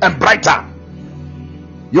brighter and brighter.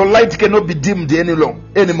 Your light cannot be dimmed anymore.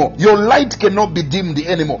 Your light cannot be dimmed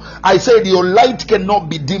anymore. I said your light cannot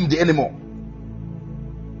be dimmed anymore.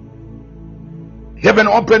 Heaven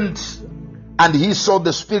opened and he saw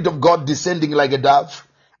the Spirit of God descending like a dove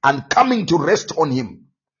and coming to rest on him.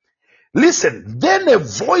 Listen, then a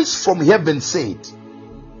voice from heaven said,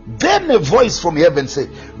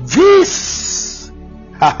 this,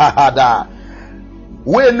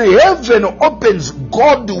 when heaven opens,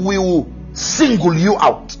 God will single you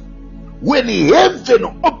out. When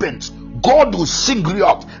heaven opens, God will single you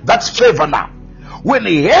out. That's favor now. When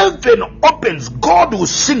heaven opens, God will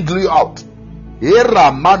single you out.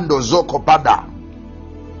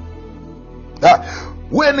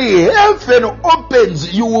 When heaven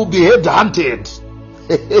opens, you will be headhunted.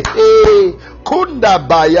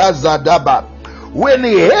 When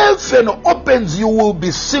heaven opens, you will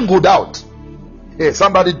be singled out. Hey,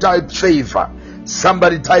 somebody type favor.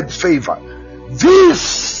 Somebody type favor.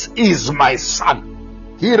 This is my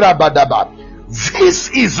son. This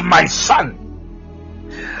is my son.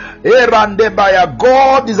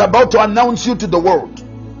 God is about to announce you to the world.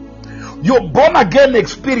 Your born again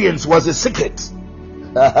experience was a secret.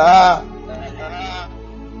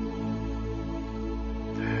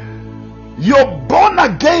 Your born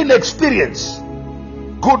again experience,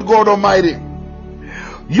 good God Almighty,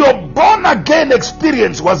 your born again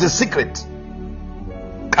experience was a secret.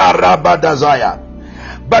 Karabadazaya.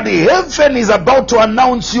 But heaven is about to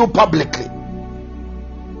announce you publicly.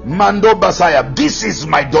 Mando Basaya, this is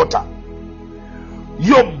my daughter.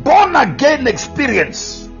 Your born again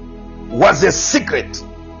experience was a secret.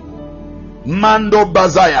 Mando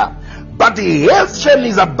Bazaya. But heaven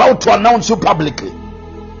is about to announce you publicly.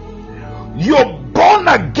 Your born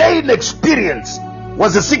again experience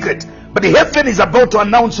was a secret, but heaven is about to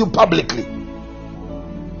announce you publicly.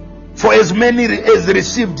 For as many as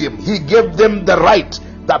received him, he gave them the right,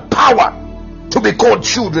 the power to be called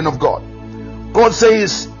children of God. God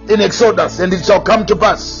says in Exodus, and it shall come to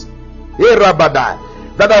pass,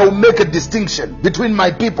 that I will make a distinction between my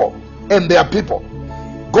people and their people.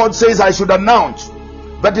 God says I should announce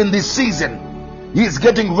that in this season he is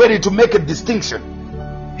getting ready to make a distinction.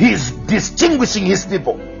 He is distinguishing his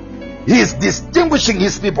people. He is distinguishing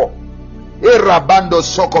his people.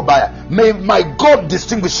 May my God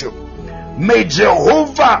distinguish you. May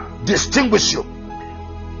Jehovah distinguish you.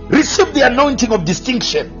 Receive the anointing of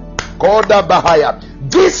distinction.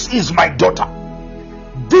 This is my daughter.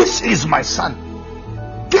 This is my son.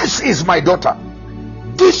 This is my daughter.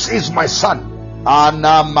 This is my son.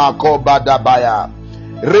 Anamakobadabaya.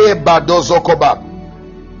 Rebadozokoba.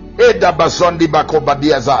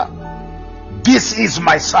 This is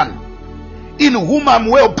my son, in whom I'm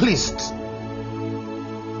well pleased.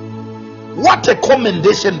 What a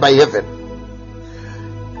commendation by heaven.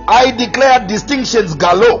 I declare distinctions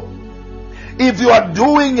galore. If you are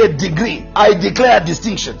doing a degree, I declare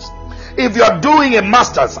distinctions. If you are doing a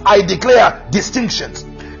master's, I declare distinctions.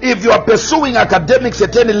 If you are pursuing academics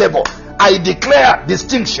at any level, I declare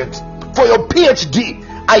distinctions. For your PhD,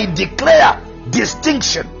 I declare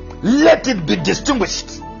distinction. Let it be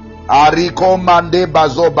distinguished. Ariko mande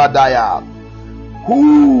bazobadaya.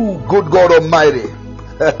 Who, good God Almighty.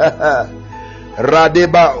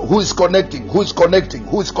 Radeba, who is connecting? Who is connecting?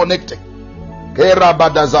 Who is connecting?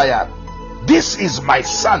 Kerabadazaya. This is my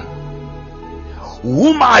son,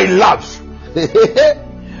 whom I love.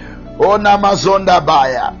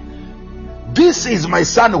 This is my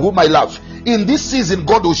son whom I love. In this season,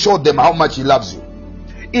 God will show them how much He loves you.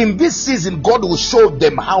 In this season, God will show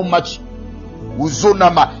them how much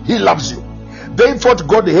He loves you. They thought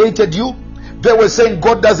God hated you. They were saying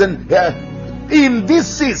God doesn't. In this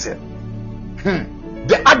season,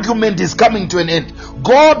 the argument is coming to an end.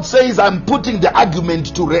 God says, I'm putting the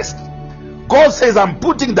argument to rest. God says, I'm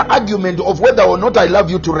putting the argument of whether or not I love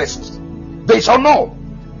you to rest. They shall know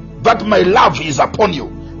that my love is upon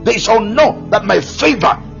you. They shall know that my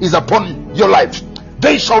favor is upon your life.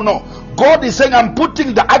 They shall know. God is saying, I'm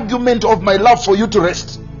putting the argument of my love for you to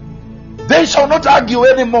rest. They shall not argue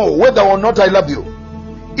anymore whether or not I love you.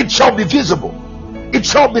 It shall be visible. It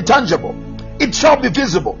shall be tangible. It shall be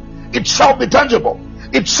visible. It shall be tangible.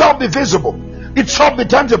 It shall be visible. It shall be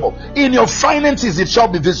tangible. In your finances, it shall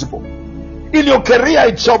be visible. In your career,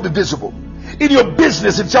 it shall be visible. In your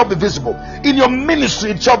business, it shall be visible. In your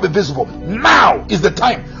ministry, it shall be visible. Now is the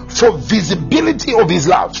time for visibility of His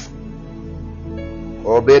love.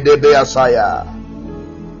 I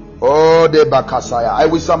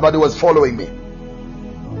wish somebody was following me.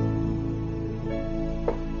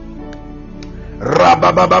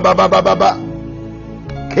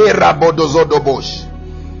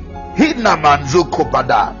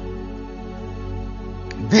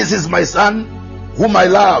 This is my son whom I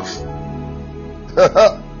love.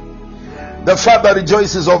 The Father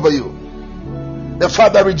rejoices over you. The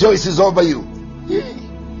Father rejoices over you.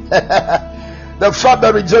 The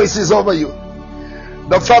Father rejoices over you.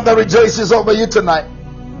 The Father rejoices over you tonight.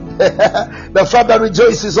 The Father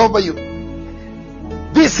rejoices over you.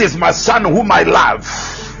 This is my son whom I love.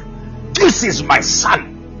 This is my son.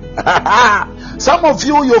 Some of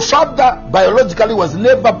you, your father biologically was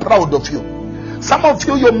never proud of you. Some of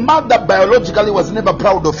you, your mother biologically was never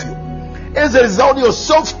proud of you. As a result, your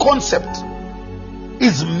self-concept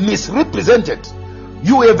is misrepresented.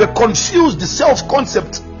 You have a confused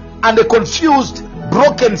self-concept and a confused,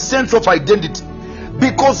 broken sense of identity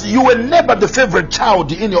because you were never the favorite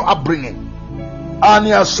child in your upbringing.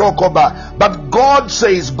 But God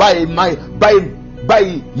says by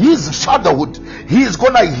His fatherhood, He is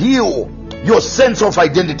gonna heal your sense of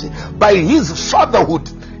identity. By His fatherhood,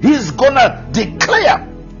 He is gonna declare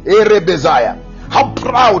how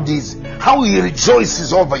proud He is, how He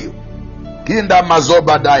rejoices over you. Kinda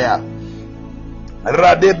mazobadaya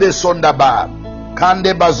radebe sondaba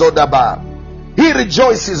kande bazodaba. He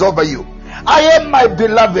rejoices over you. I am my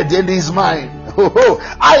beloved and He is mine.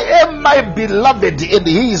 I am my beloved and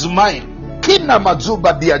He is mine. Kina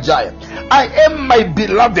mazuba diajaya. I am my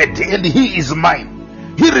beloved and He is mine.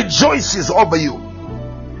 He rejoices over you.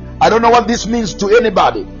 I don't know what this means to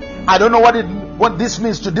anybody. I don't know what this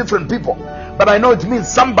means to different people, but I know it means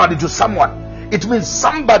somebody to someone. It means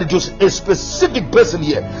somebody to a specific person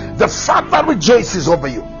here. The Father rejoices over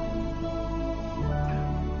you.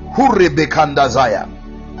 Hurebekandazaya.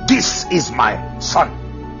 This is my son.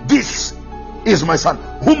 This is my son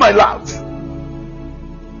whom I love.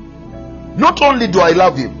 Not only do I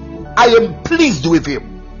love him, I am pleased with him.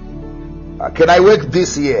 Can I work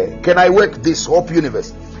this year? Can I work this Hope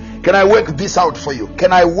Universe? Can I work this out for you?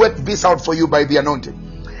 Can I work this out for you by the anointing?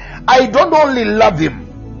 I don't only love him,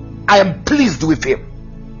 I am pleased with him.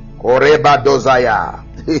 Koreba dozaya.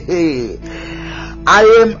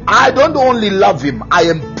 I don't only love him, I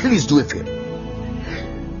am pleased with him.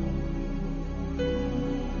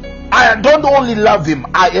 I don't only love him,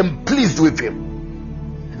 I am pleased with him.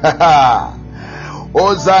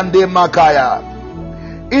 Ozande Makaya.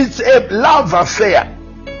 It's a love affair.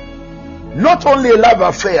 Not only a love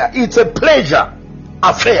affair, it's a pleasure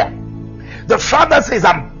affair. The Father says,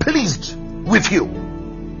 I'm pleased with you.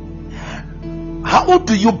 How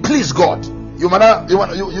do you please God? You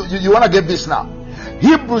wanna get this now.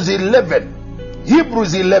 Hebrews 11.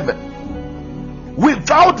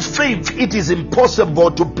 Without faith, it is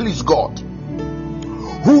impossible to please God.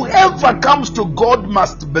 Whoever comes to God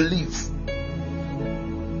must believe.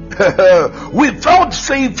 Without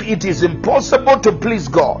faith, it is impossible to please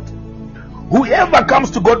God. Whoever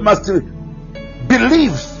comes to God must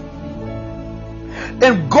believe.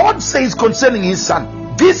 And God says concerning his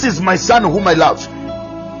son, this is my son whom I love.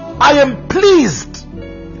 I am pleased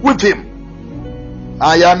with him.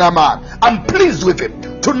 I'm pleased with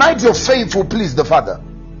him. Tonight your faith will please the Father.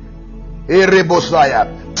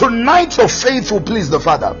 Tonight your faith will please the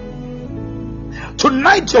Father.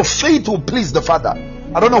 Tonight your faith will please the Father.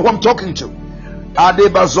 I don't know who I'm talking to.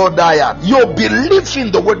 Your belief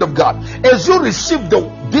in the word of God. As you receive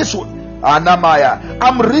this word,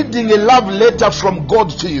 I'm reading a love letter from God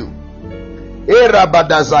to you.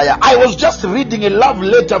 I was just reading a love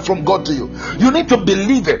letter from God to you. You need to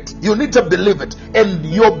believe it. You need to believe it. And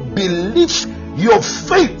your belief, your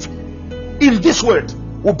faith in this word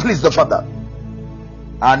will please the Father.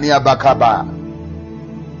 Ania bakaba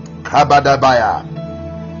kabadabaya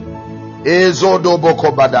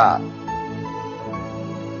ezodobokobada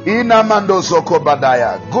inamando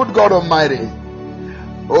sokobadaya. Good God Almighty,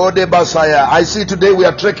 oh the Hosiah, I see today we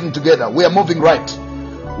are trekking together. We are moving right.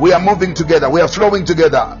 We are moving together. We are flowing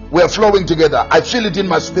together. We are flowing together. I feel it in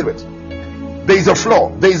my spirit. There is a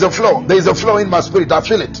flow. There is a flow. There is a flow in my spirit. I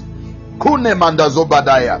feel it. Kune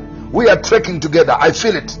mandazobadaya. We are trekking together. I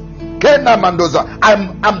feel it. Kena mandoza.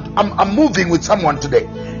 I'm moving with someone today.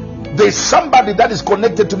 There's somebody that is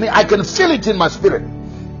connected to me. I can feel it in my spirit.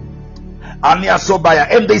 Ania sobaya.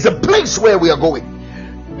 And there's a place where we are going.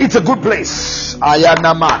 It's a good place.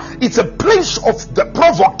 Ayanama. It's a place of the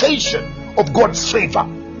provocation of God's favor.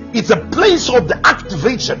 It's a place of the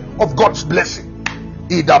activation of God's blessing.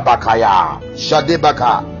 Idabakaya.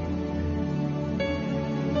 Shadebaka.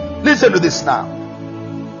 Listen to this now.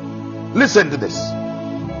 Listen to this.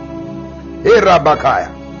 Erabakaya.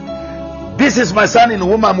 This is my son in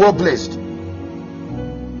whom I'm well placed.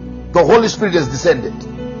 The Holy Spirit has descended.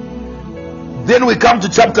 Then we come to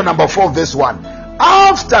chapter number 4, verse 1.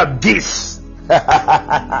 After this,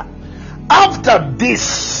 after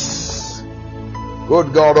this,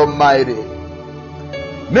 good God Almighty,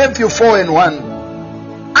 Matthew 4 and 1.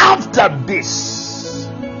 After this,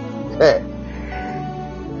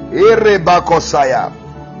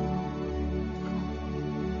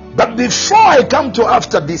 but before I come to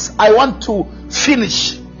after this, I want to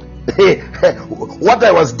finish what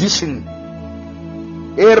I was dishing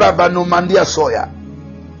in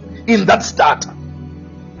that starter.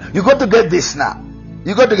 You got to get this now.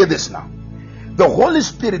 You got to get this now. The Holy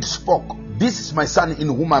Spirit spoke. This is my son in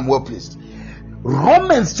whom I'm well pleased.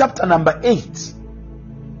 Romans chapter number 8,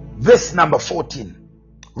 verse number 14.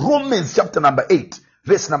 Romans chapter number 8,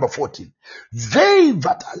 verse number 14. They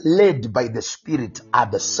that are led by the Spirit are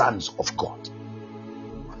the sons of God.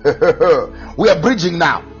 We are bridging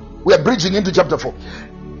now. We are bridging into chapter 4.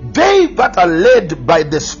 They that are led by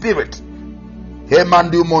the Spirit. They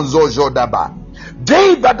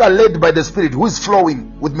that are led by the Spirit, who is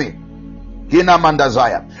flowing with me. They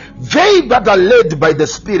that are led by the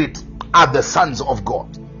Spirit are the sons of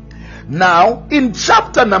God. Now, in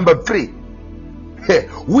chapter number 3,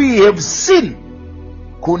 we have seen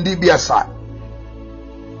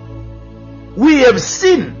we have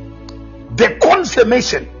seen the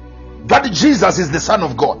confirmation that Jesus is the Son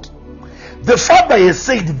of God. The Father has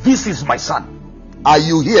said, this is my son. Are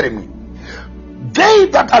you hearing me? They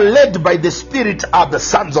that are led by the Spirit are the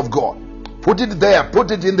sons of God. Put it there.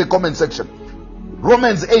 Put it in the comment section.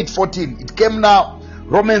 Romans 8:14. It came now.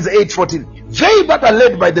 Romans 8:14. They that are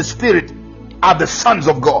led by the Spirit are the sons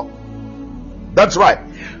of God. That's right.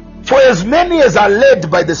 For as many as are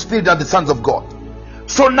led by the Spirit are the sons of God.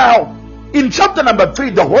 So now, in chapter number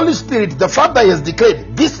 3, the Holy Spirit, the Father has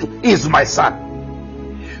declared, this is my son.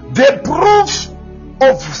 The proof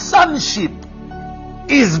of sonship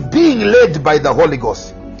is being led by the Holy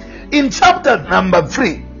Ghost. In chapter number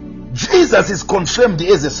 3, Jesus is confirmed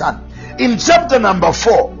as a son. In chapter number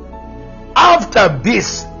 4, after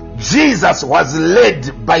this, Jesus was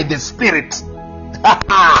led by the Spirit.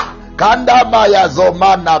 I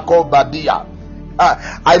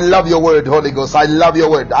love your word, Holy Ghost. I love your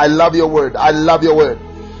word. I love your word. I love your word.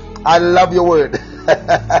 I love your word.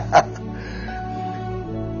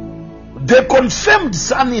 The confirmed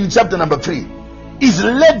son in chapter number 3 is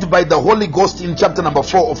led by the Holy Ghost in chapter number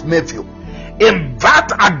 4 of Matthew. And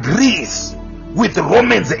that agrees with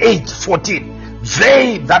Romans 8:14.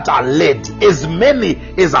 They that are led, as many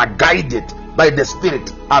as are guided by the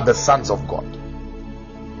Spirit, are the sons of God.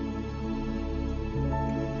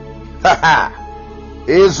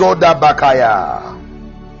 Ezoda bakaya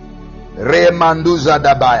remanduza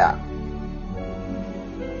dabaya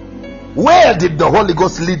Where did the Holy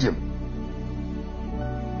Ghost lead him?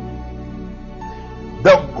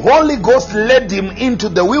 The Holy Ghost led him into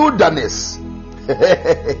the wilderness.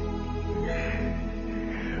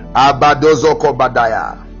 Abadozoko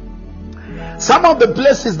Badaya. Some of the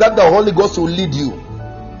places that the Holy Ghost will lead you,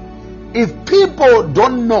 if people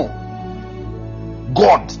don't know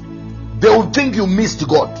God, they will think you missed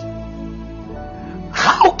God.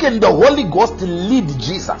 How can the Holy Ghost lead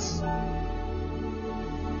Jesus?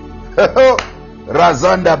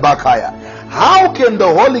 Razanda Bakaya. How can the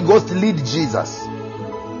Holy Ghost lead Jesus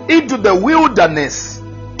into the wilderness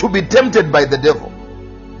to be tempted by the devil?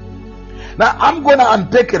 Now I'm going to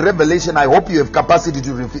unpack a revelation. I hope you have capacity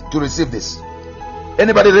to receive this.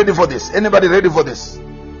 Anybody ready for this? Anybody ready for this?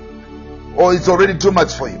 Or it's already too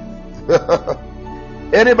much for you?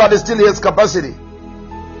 Anybody still has capacity?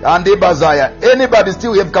 Andi Bazaya. Anybody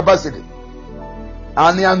still have capacity?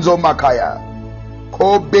 Anyanzo Makaya.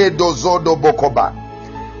 Kobe dozodo bokoba.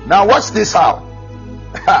 Now watch this out.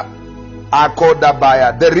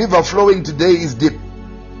 Akodabaya. The river flowing today is deep.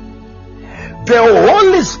 The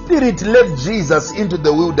Holy Spirit led Jesus into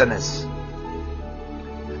the wilderness.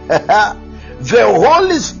 The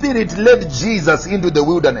Holy Spirit led Jesus into the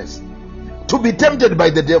wilderness to be tempted by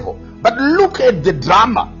the devil. But look at the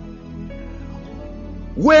drama.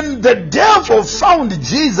 When the devil found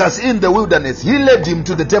Jesus in the wilderness, he led him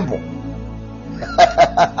to the temple.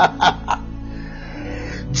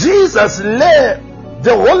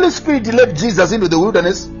 The Holy Spirit led Jesus into the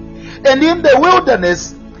wilderness, and in the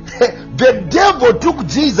wilderness, the devil took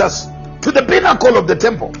Jesus to the pinnacle of the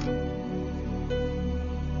temple.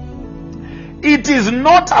 It is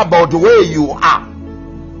not about where you are,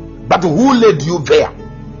 but who led you there.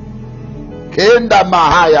 Kenda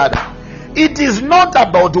Mahayada. It is not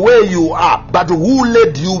about where you are, but who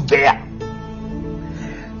led you there.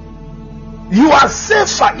 You are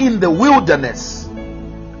safer in the wilderness,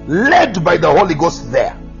 led by the Holy Ghost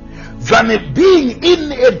there, than being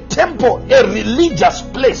in a temple, a religious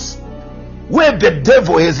place, where the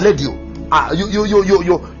devil has led you. I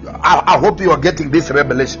hope you are getting this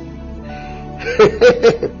revelation.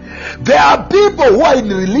 There are people who are in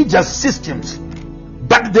religious systems,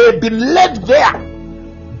 but they have been led there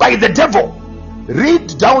by the devil.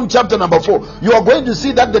 Read down chapter number 4. You are going to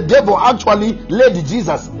see that the devil actually led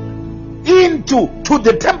Jesus into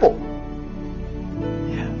the temple,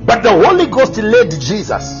 but the Holy Ghost led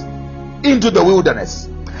Jesus into the wilderness.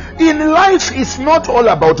 In life, it's not all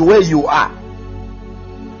about where you are.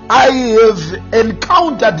 I have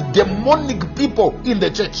encountered demonic people in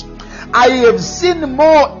the church. I have seen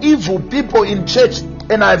more evil people in church,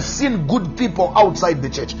 and I've seen good people outside the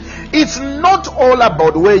church. It's not all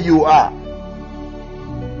about where you are,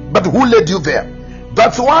 but who led you there.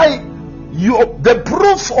 That's why the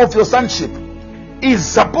proof of your sonship is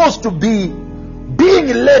supposed to be being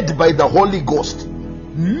led by the Holy Ghost,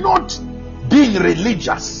 not being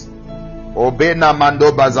religious. Obena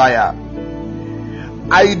Mando Bazaya.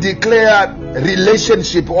 I declare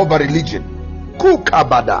relationship over religion.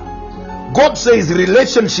 Kukabada. God says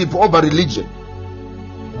relationship over religion.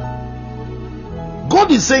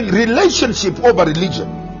 God is saying relationship over religion.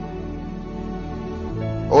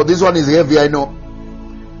 Oh, this one is heavy, I know.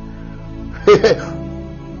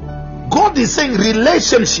 God is saying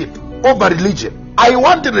relationship over religion. I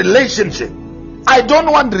want a relationship. I don't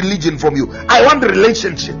want religion from you. I want a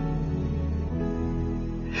relationship.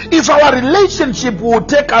 If our relationship will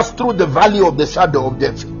take us through the valley of the shadow of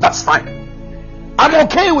death, that's fine. I'm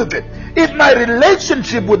okay with it. If my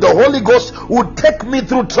relationship with the Holy Ghost would take me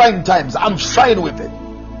through trying times, I'm fine with it.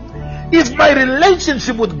 If my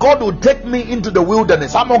relationship with God would take me into the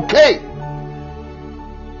wilderness, I'm okay.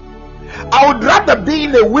 I would rather be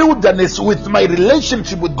in a wilderness with my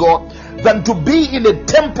relationship with God than to be in a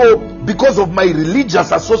temple because of my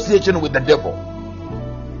religious association with the devil.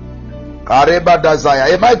 Kareba Dazaya.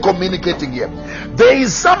 Am I communicating here? There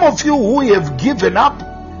is some of you who have given up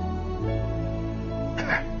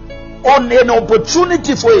on an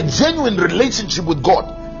opportunity for a genuine relationship with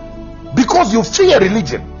God because you fear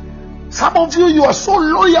religion. Some of you, you are so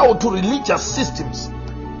loyal to religious systems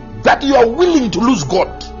that you are willing to lose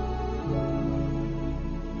God.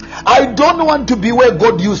 I don't want to be where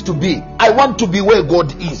God used to be. I want to be where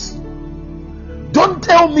God is. Don't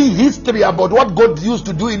tell me history about what God used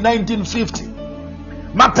to do in 1950.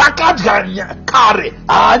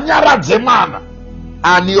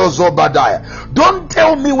 Don't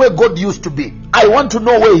tell me where God used to be. I want to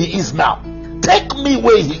know where He is now. Take me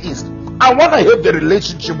where He is. I want to have the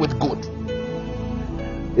relationship with God.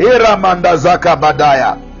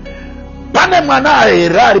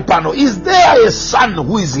 Is there a son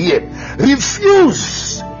who is here?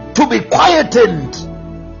 Refuse to be quietened.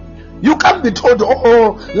 You can't be told,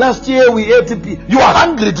 oh, last year we ate pizza. You are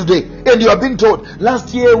hungry today and you are being told,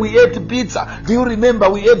 last year we ate pizza. Do you remember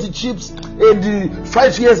we ate chips? And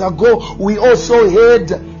 5 years ago we also had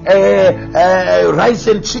rice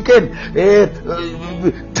and chicken.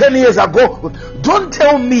 10 years ago. Don't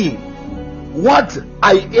tell me what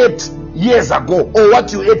I ate years ago or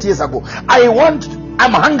what you ate years ago.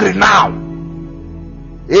 I'm hungry now.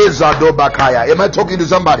 Am I talking to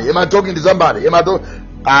somebody? Am I talking to somebody?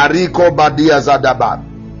 Ariko Badia Zadaba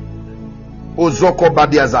Ozoko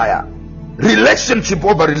Badia Zaya. Relationship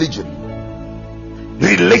over religion.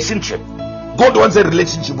 Relationship. God wants a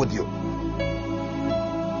relationship with you.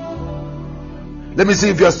 Let me see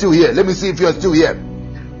if you are still here. Let me see if you are still here.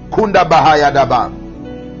 Kunda Bahaya Daba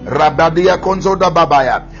Rabadia Konzoda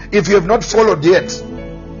Babaya. If you have not followed yet,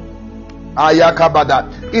 Ayakabada.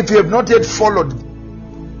 If you have not yet followed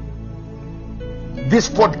this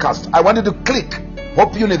podcast, I want you to click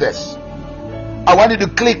Hope Universe. I want you to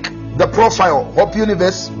click the profile Hope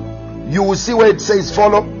Universe. You will see where it says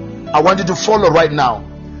follow. I want you to follow right now,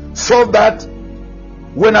 so that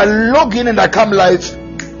when I log in and I come live,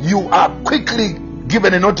 you are quickly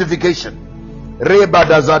given a notification.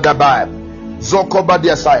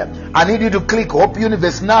 I need you to click Hope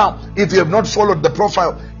Universe now. If you have not followed the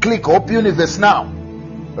profile, click Hope Universe now.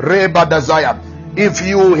 If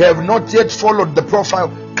you have not yet followed the profile,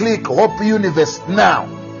 click Hope Universe now.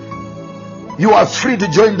 You are free to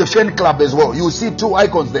join the fan club as well. You will see 2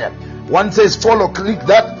 icons there. One says follow, click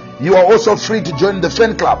that. You are also free to join the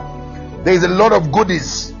fan club. There is a lot of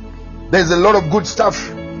goodies. There is a lot of good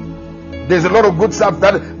stuff. There's a lot of good stuff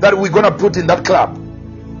that we're gonna put in that club.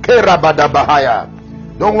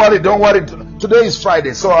 Don't worry. Today is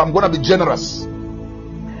Friday, so I'm gonna be generous.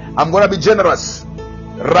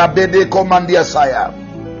 Rabede Komandia Saya.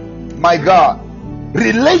 My God.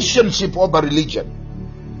 Relationship over religion.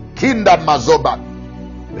 Kinda Mazoba.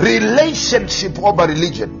 Relationship over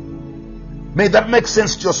religion. May that make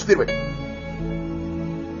sense to your spirit.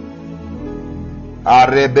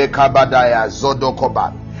 Arebeka Badaya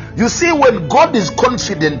Zodokoba. You see, when God is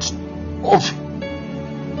confident of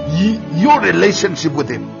your relationship with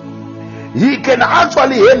Him, He can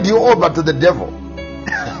actually hand you over to the devil.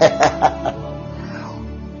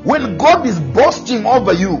 When God is boasting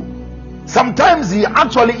over you, sometimes He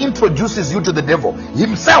actually introduces you to the devil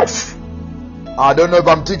himself. I don't know if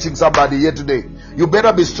I'm teaching somebody here today. You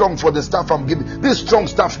better be strong for the stuff I'm giving. This strong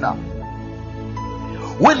stuff now.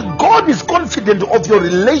 When God is confident of your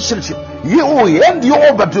relationship, He will hand you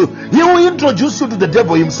over to, He will introduce you to the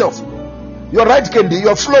devil himself. You're right, Candy.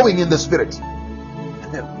 You're flowing in the spirit.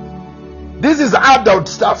 This is adult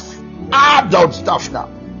stuff. Adult stuff now.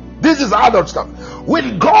 This is adult stuff.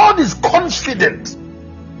 When God is confident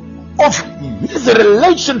of His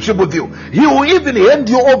relationship with you, He will even hand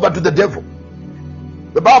you over to the devil.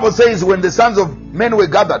 The Bible says when the sons of men were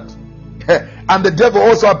gathered and the devil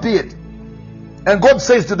also appeared, and God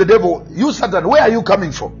says to the devil, you Satan, where are you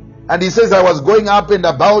coming from? And he says, I was going up and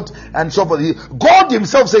about and so forth. God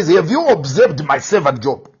Himself says, have you observed my servant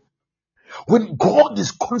Job? When God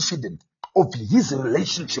is confident of His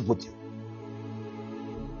relationship with you,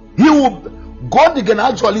 God can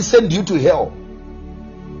actually send you to hell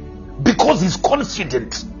because He's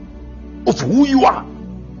confident of who you are.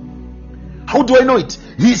 How do I know it?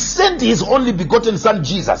 He sent His only begotten Son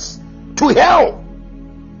Jesus to hell.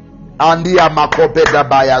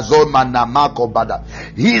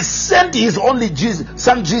 He sent His only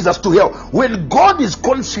Son Jesus to hell. When God is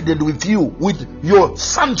confident with you, with your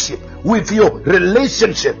sonship, with your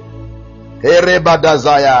relationship,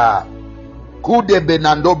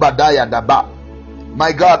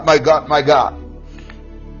 my God.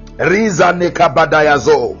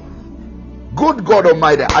 Good God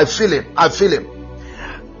Almighty, I feel Him.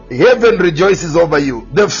 Heaven rejoices over you.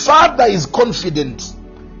 The Father is confident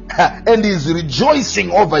and is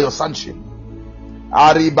rejoicing over your sonship.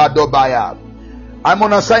 I'm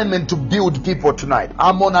on assignment to build people tonight.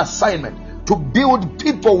 I'm on assignment to build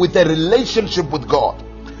people with a relationship with God.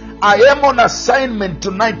 I am on assignment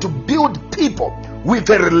tonight to build people with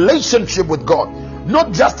a relationship with God.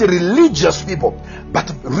 Not just religious people,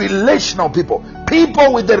 but relational people.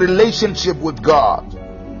 People with a relationship with God.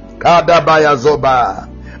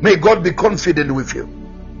 May God be confident with you.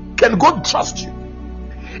 Can God trust you?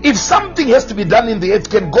 If something has to be done in the earth,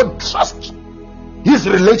 can God trust His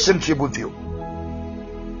relationship with you?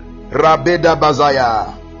 Rabeda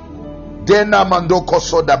Bazaya. Dena Mando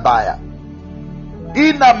Kosodabaya.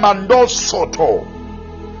 Ina Mando Soto.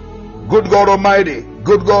 Good God Almighty.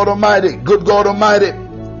 Good God Almighty. Good God Almighty.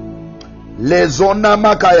 Lezona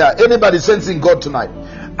Makaya. Anybody sensing God tonight?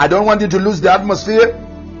 I don't want you to lose the atmosphere.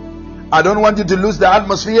 I don't want you to lose the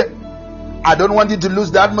atmosphere. I don't want you to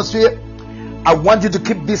lose the atmosphere. I want you to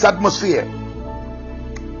keep this atmosphere.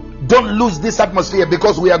 Don't lose this atmosphere,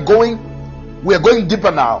 because we are going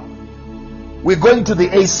deeper now. We're going to the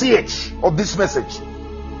ACH of this message.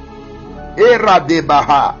 Era de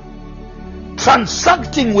Baha.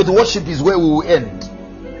 Transacting with worship is where we will end.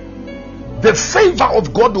 The favor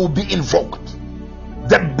of God will be invoked.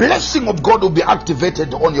 The blessing of God will be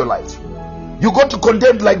activated on your life. You got to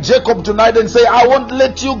contend like Jacob tonight and say, I won't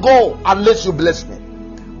let you go unless you bless me.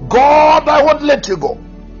 God, I won't let you go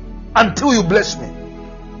until you bless me.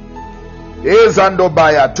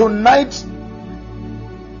 Tonight,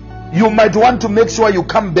 you might want to make sure you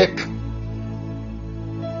come back.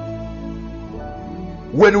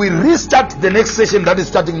 When we restart the next session that is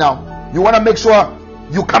starting now, you want to make sure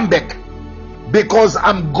you come back, because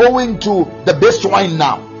I'm going to the best wine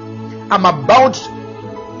now. I'm about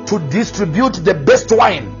to distribute the best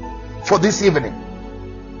wine for this evening.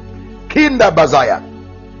 Kinda Bazaya.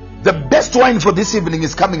 The best wine for this evening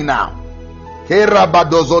is coming now. So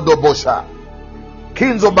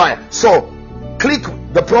click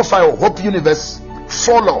the profile Hope Universe,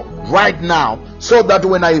 follow right now, so that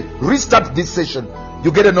when I restart this session,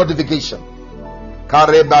 you get a notification.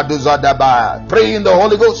 Pray in the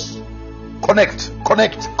Holy Ghost. Connect.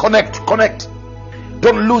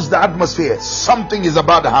 Don't lose the atmosphere. Something is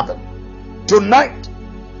about to happen tonight.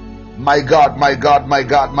 My God.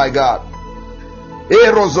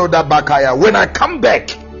 Erozoda Bakaya. When I come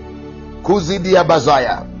back, Kuzidia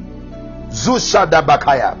Bazaya, Zushada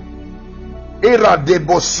Bakaya, Era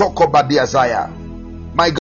Debo Soko Badiazaya. My God.